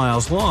 5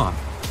 miles long.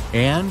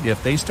 And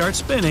if they start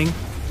spinning,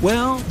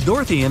 well,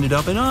 Dorothy ended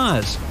up in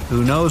Oz.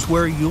 Who knows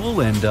where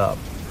you'll end up?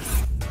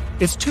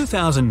 It's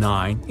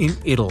 2009 in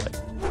Italy.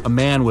 A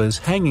man was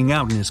hanging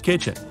out in his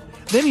kitchen.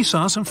 Then he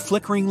saw some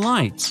flickering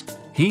lights.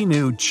 He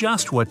knew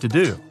just what to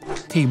do.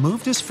 He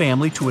moved his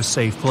family to a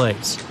safe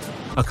place.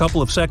 A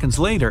couple of seconds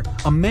later,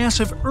 a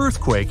massive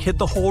earthquake hit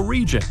the whole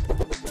region.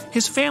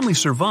 His family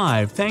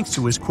survived thanks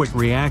to his quick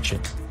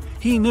reaction.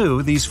 He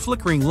knew these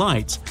flickering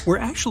lights were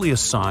actually a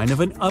sign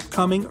of an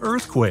upcoming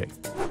earthquake.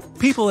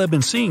 People have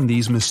been seeing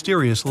these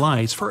mysterious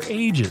lights for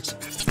ages.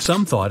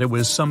 Some thought it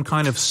was some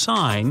kind of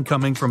sign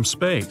coming from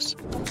space.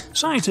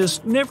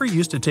 Scientists never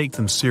used to take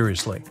them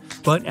seriously,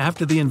 but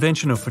after the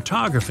invention of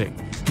photography,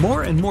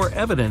 more and more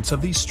evidence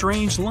of these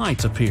strange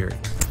lights appeared.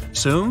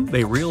 Soon,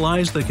 they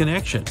realized the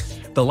connection.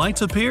 The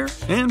lights appear,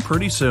 and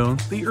pretty soon,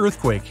 the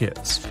earthquake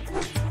hits.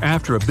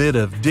 After a bit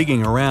of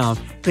digging around,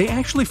 they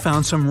actually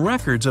found some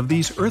records of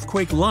these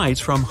earthquake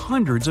lights from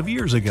hundreds of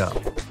years ago.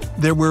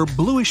 There were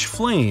bluish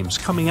flames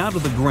coming out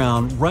of the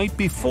ground right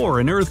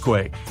before an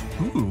earthquake.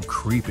 Ooh,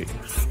 creepy.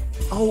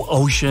 Oh,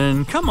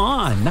 ocean, come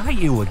on, not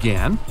you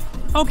again.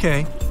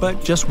 Okay,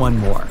 but just one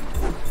more.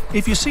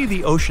 If you see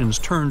the oceans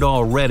turned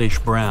all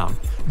reddish-brown,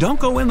 don't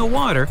go in the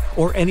water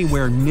or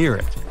anywhere near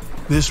it.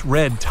 This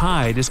red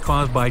tide is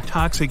caused by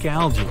toxic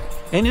algae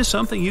and is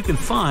something you can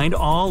find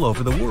all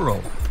over the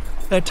world.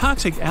 That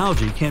toxic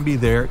algae can be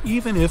there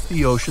even if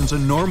the ocean's a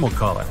normal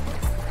color.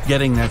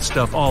 Getting that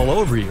stuff all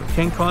over you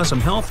can cause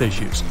some health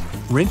issues.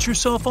 Rinse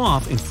yourself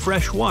off in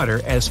fresh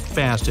water as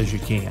fast as you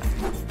can.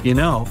 You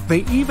know, they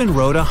even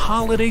wrote a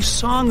holiday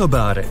song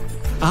about it.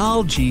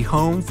 Algae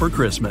Home for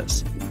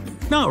Christmas.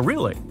 No,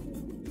 really.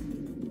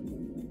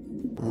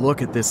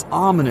 Look at this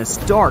ominous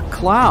dark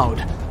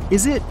cloud.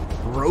 Is it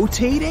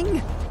rotating?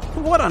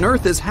 What on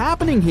earth is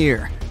happening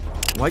here?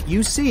 What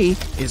you see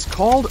is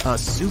called a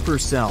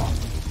supercell.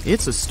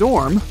 It's a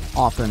storm,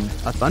 often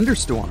a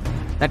thunderstorm,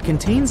 that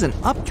contains an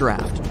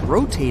updraft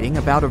rotating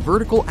about a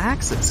vertical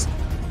axis.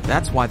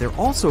 That's why they're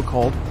also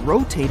called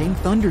rotating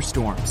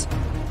thunderstorms.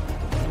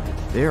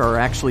 There are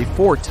actually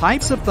 4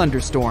 types of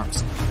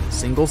thunderstorms: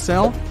 single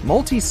cell,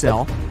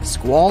 multicell,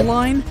 squall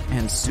line,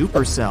 and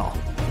supercell.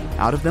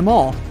 Out of them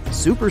all,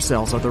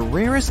 supercells are the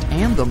rarest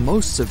and the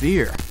most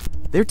severe.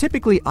 They're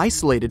typically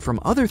isolated from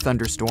other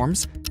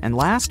thunderstorms and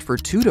last for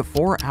 2 to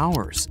 4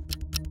 hours.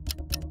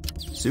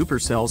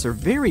 Supercells are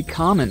very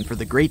common for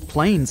the Great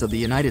Plains of the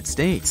United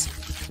States,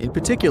 in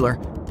particular,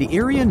 the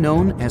area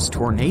known as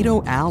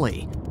Tornado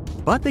Alley.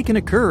 But they can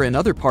occur in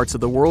other parts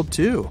of the world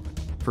too.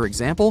 For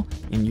example,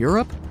 in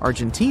Europe,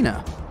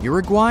 Argentina,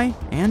 Uruguay,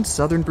 and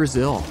southern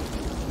Brazil.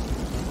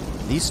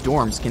 These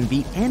storms can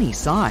be any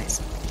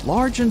size,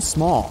 large and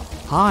small,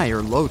 high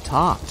or low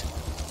topped.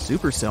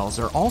 Supercells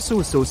are also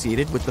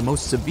associated with the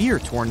most severe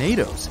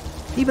tornadoes,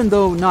 even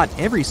though not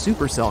every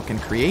supercell can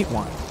create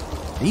one.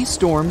 These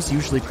storms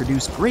usually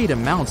produce great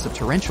amounts of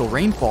torrential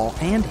rainfall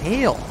and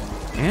hail,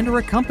 and are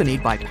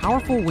accompanied by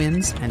powerful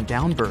winds and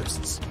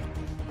downbursts.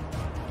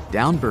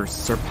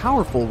 Downbursts are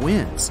powerful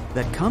winds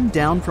that come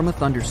down from a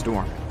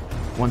thunderstorm.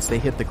 Once they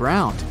hit the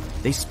ground,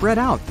 they spread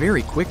out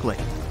very quickly.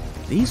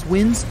 These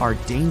winds are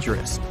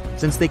dangerous,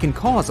 since they can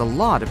cause a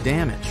lot of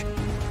damage.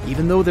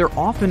 Even though they're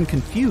often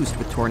confused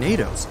with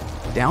tornadoes,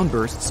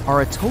 downbursts are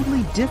a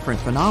totally different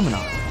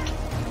phenomenon.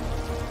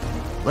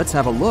 Let's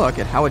have a look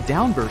at how a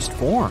downburst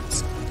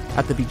forms.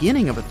 At the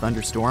beginning of a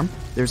thunderstorm,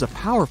 there's a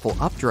powerful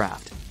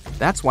updraft.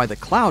 That's why the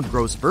cloud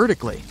grows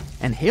vertically,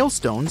 and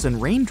hailstones and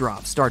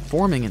raindrops start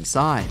forming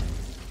inside.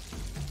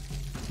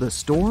 The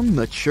storm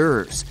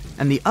matures,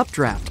 and the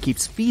updraft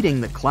keeps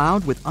feeding the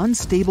cloud with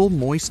unstable,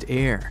 moist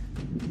air.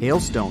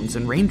 Hailstones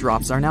and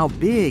raindrops are now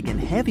big and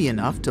heavy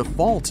enough to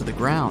fall to the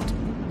ground.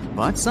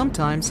 But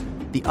sometimes,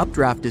 the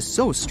updraft is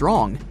so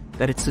strong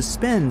that it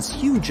suspends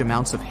huge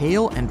amounts of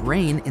hail and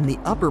rain in the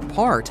upper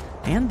part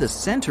and the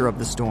center of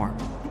the storm.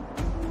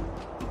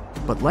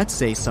 But let's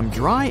say some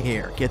dry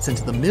air gets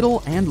into the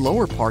middle and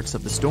lower parts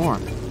of the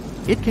storm.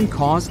 It can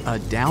cause a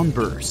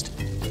downburst.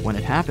 When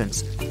it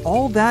happens,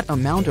 all that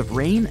amount of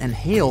rain and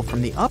hail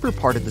from the upper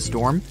part of the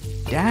storm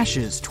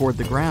dashes toward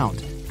the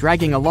ground,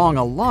 dragging along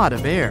a lot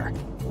of air.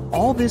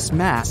 All this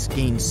mass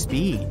gains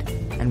speed,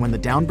 and when the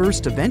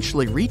downburst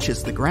eventually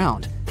reaches the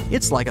ground,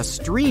 it's like a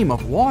stream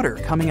of water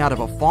coming out of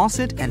a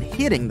faucet and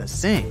hitting the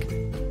sink.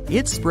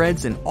 It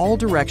spreads in all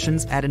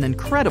directions at an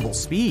incredible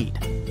speed,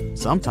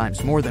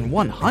 sometimes more than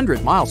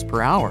 100 miles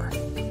per hour.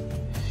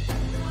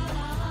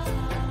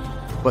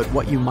 But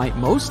what you might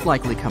most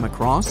likely come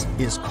across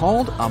is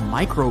called a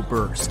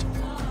microburst.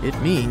 It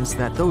means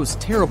that those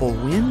terrible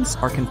winds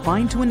are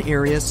confined to an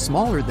area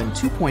smaller than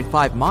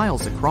 2.5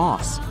 miles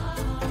across.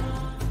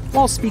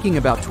 While speaking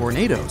about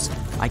tornadoes,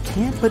 I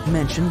can't but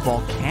mention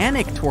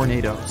volcanic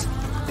tornadoes.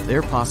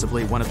 They're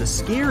possibly one of the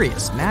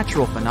scariest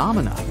natural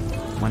phenomena.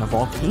 When a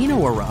volcano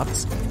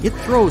erupts, it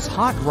throws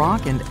hot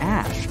rock and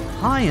ash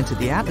high into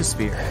the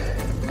atmosphere.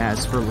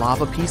 As for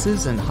lava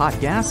pieces and hot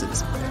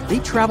gases, they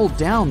travel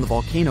down the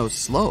volcano's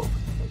slope.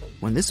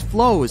 When this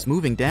flow is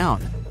moving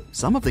down,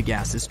 some of the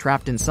gases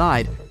trapped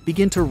inside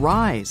begin to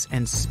rise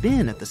and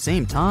spin at the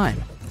same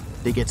time.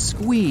 They get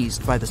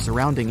squeezed by the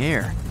surrounding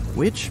air,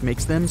 which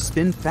makes them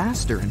spin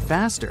faster and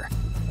faster.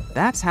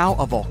 That's how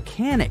a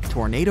volcanic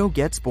tornado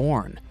gets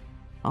born.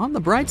 On the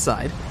bright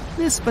side,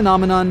 this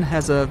phenomenon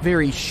has a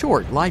very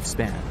short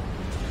lifespan.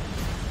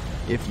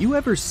 If you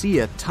ever see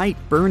a tight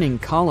burning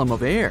column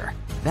of air,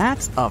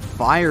 that's a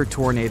fire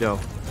tornado,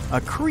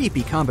 a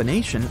creepy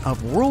combination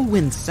of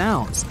whirlwind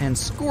sounds and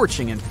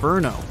scorching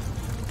inferno.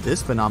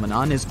 This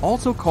phenomenon is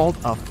also called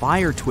a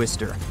fire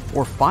twister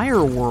or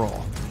fire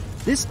whirl.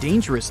 This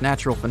dangerous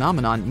natural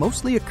phenomenon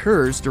mostly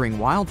occurs during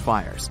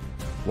wildfires.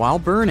 While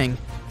burning,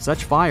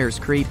 such fires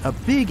create a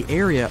big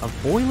area of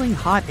boiling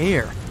hot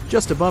air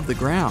just above the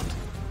ground.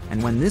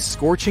 And when this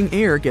scorching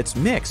air gets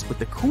mixed with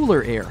the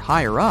cooler air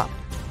higher up,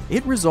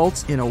 it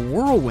results in a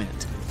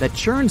whirlwind that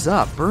churns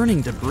up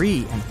burning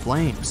debris and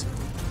flames.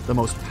 The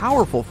most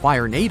powerful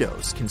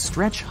firenados can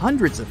stretch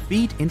hundreds of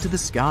feet into the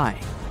sky.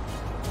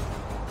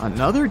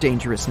 Another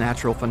dangerous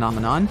natural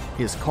phenomenon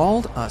is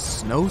called a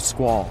snow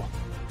squall.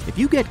 If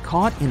you get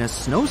caught in a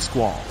snow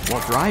squall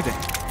while driving,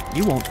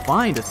 you won't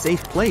find a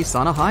safe place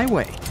on a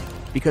highway,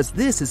 because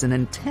this is an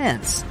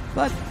intense,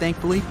 but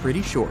thankfully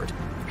pretty short,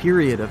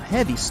 period of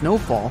heavy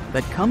snowfall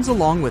that comes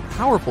along with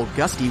powerful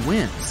gusty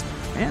winds,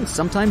 and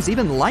sometimes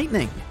even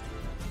lightning.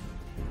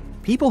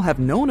 People have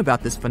known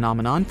about this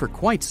phenomenon for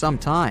quite some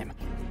time,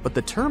 but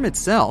the term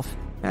itself,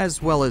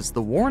 as well as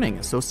the warning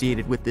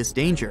associated with this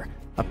danger,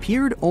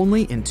 appeared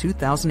only in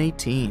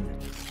 2018.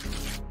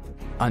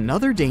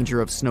 Another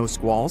danger of snow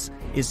squalls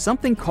is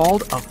something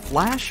called a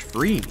flash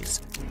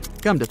freeze.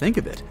 Come to think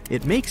of it,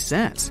 it makes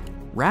sense.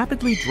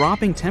 Rapidly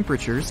dropping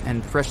temperatures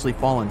and freshly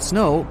fallen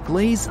snow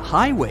glaze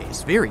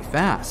highways very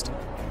fast.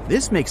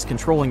 This makes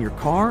controlling your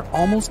car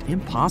almost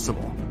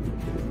impossible.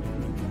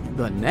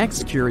 The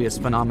next curious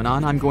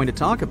phenomenon I'm going to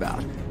talk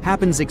about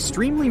happens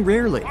extremely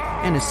rarely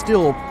and is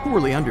still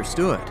poorly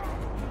understood.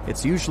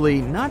 It's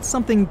usually not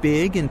something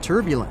big and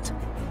turbulent.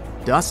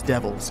 Dust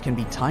devils can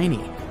be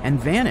tiny and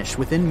vanish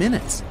within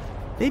minutes.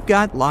 They've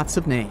got lots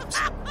of names: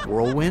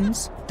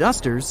 whirlwinds,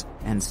 dusters,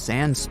 and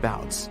sand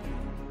spouts.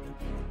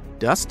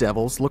 Dust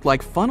devils look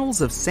like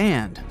funnels of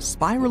sand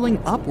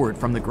spiraling upward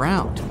from the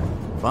ground.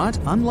 But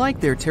unlike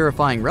their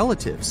terrifying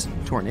relatives,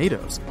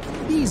 tornadoes,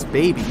 these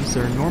babies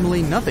are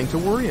normally nothing to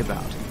worry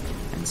about.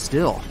 And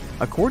still,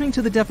 according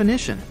to the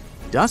definition,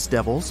 dust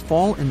devils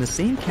fall in the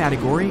same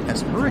category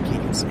as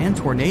hurricanes and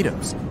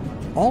tornadoes.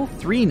 All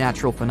three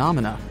natural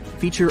phenomena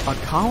feature a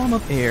column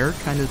of air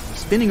kind of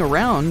spinning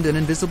around an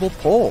invisible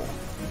pole.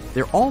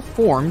 They're all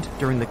formed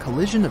during the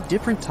collision of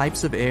different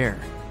types of air: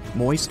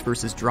 moist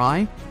versus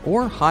dry,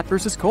 or hot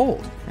versus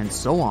cold, and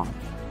so on.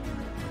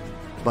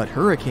 But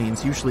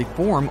hurricanes usually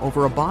form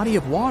over a body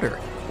of water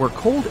where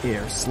cold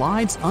air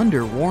slides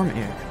under warm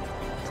air.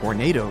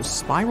 Tornadoes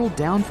spiral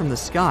down from the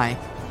sky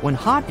when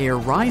hot air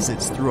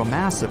rises through a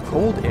mass of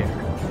cold air,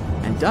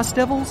 and dust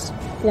devils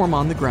form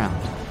on the ground.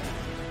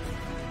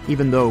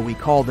 Even though we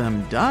call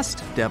them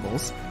dust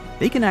devils,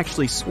 they can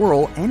actually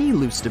swirl any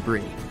loose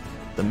debris.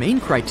 The main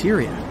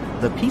criteria: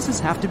 the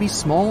pieces have to be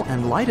small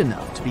and light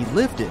enough to be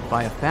lifted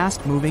by a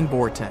fast-moving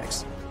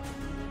vortex.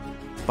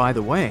 By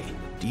the way,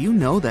 do you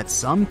know that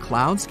some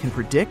clouds can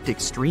predict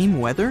extreme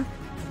weather?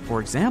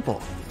 For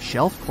example,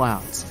 shelf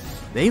clouds.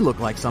 They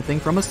look like something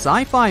from a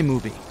sci-fi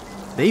movie.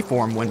 They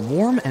form when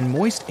warm and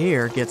moist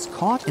air gets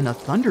caught in a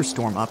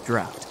thunderstorm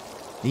updraft.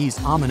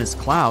 These ominous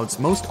clouds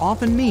most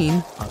often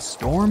mean a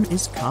storm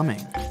is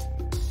coming.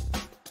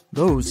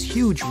 Those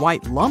huge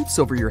white lumps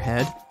over your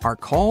head are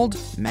called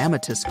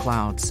mammatus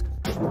clouds.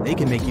 They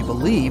can make you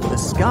believe the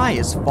sky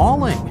is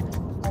falling.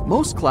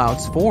 Most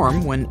clouds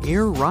form when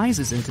air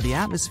rises into the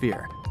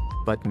atmosphere,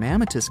 but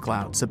mammatus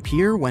clouds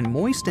appear when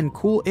moist and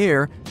cool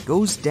air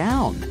goes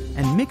down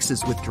and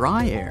mixes with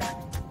dry air.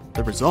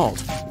 The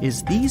result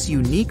is these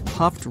unique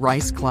puffed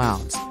rice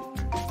clouds.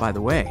 By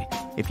the way,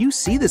 if you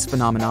see this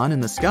phenomenon in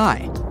the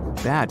sky,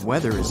 bad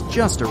weather is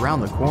just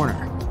around the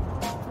corner.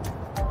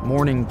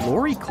 Morning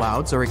glory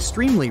clouds are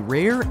extremely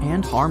rare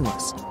and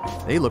harmless.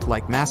 They look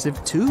like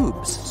massive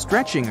tubes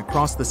stretching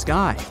across the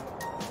sky.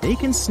 They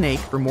can snake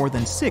for more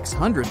than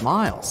 600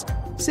 miles,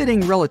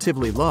 sitting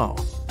relatively low.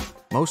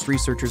 Most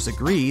researchers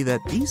agree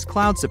that these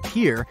clouds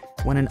appear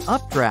when an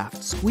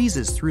updraft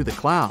squeezes through the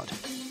cloud.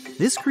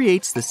 This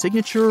creates the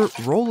signature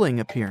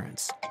rolling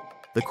appearance.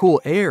 The cool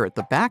air at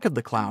the back of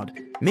the cloud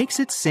makes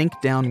it sink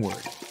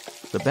downward.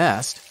 The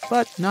best,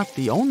 but not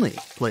the only,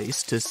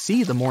 place to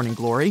see the morning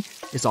glory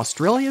is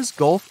Australia's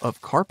Gulf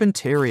of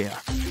Carpentaria.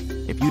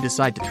 If you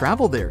decide to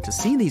travel there to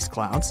see these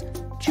clouds,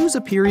 choose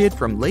a period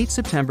from late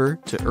September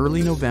to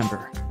early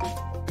November.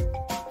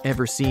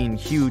 Ever seen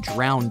huge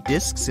round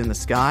discs in the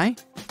sky?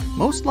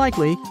 Most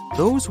likely,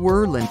 those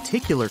were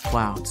lenticular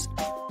clouds.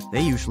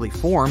 They usually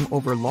form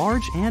over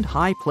large and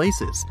high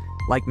places,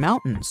 like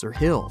mountains or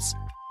hills.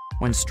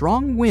 When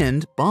strong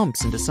wind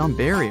bumps into some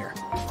barrier,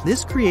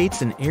 this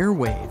creates an air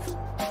wave.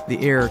 The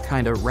air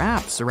kind of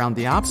wraps around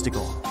the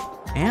obstacle,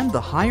 and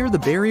the higher the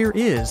barrier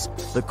is,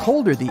 the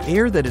colder the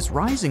air that is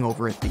rising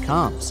over it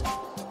becomes.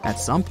 At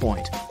some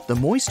point, the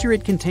moisture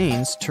it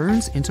contains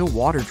turns into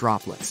water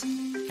droplets,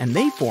 and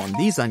they form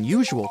these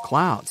unusual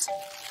clouds.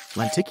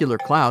 Lenticular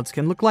clouds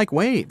can look like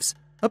waves,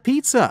 a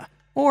pizza,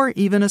 or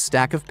even a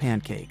stack of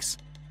pancakes.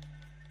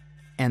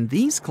 And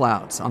these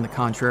clouds, on the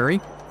contrary,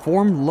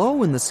 form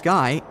low in the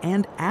sky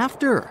and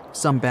after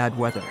some bad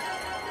weather.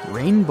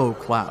 Rainbow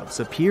clouds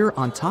appear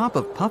on top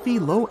of puffy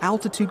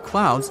low-altitude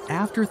clouds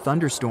after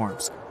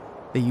thunderstorms.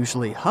 They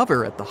usually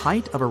hover at the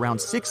height of around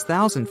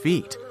 6,000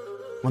 feet.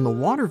 When the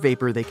water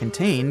vapor they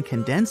contain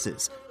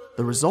condenses,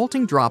 the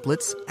resulting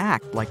droplets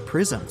act like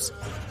prisms.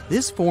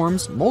 This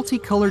forms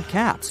multicolored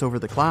caps over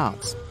the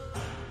clouds.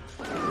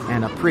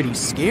 And a pretty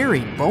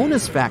scary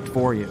bonus fact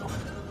for you.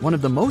 One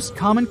of the most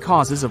common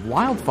causes of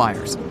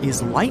wildfires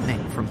is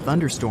lightning from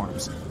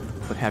thunderstorms.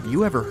 But have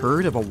you ever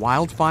heard of a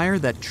wildfire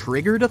that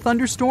triggered a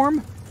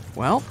thunderstorm?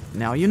 Well,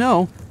 now you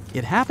know.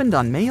 It happened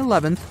on May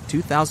 11th,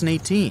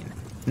 2018,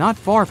 not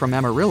far from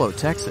Amarillo,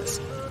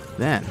 Texas.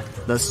 Then,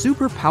 the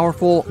super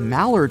powerful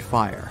Mallard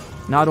Fire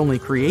not only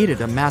created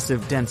a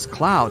massive dense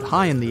cloud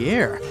high in the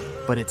air,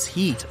 but its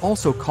heat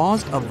also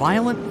caused a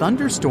violent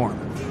thunderstorm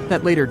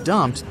that later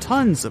dumped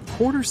tons of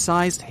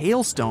quarter-sized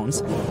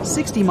hailstones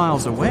 60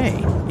 miles away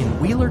in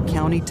Wheeler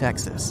County,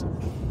 Texas.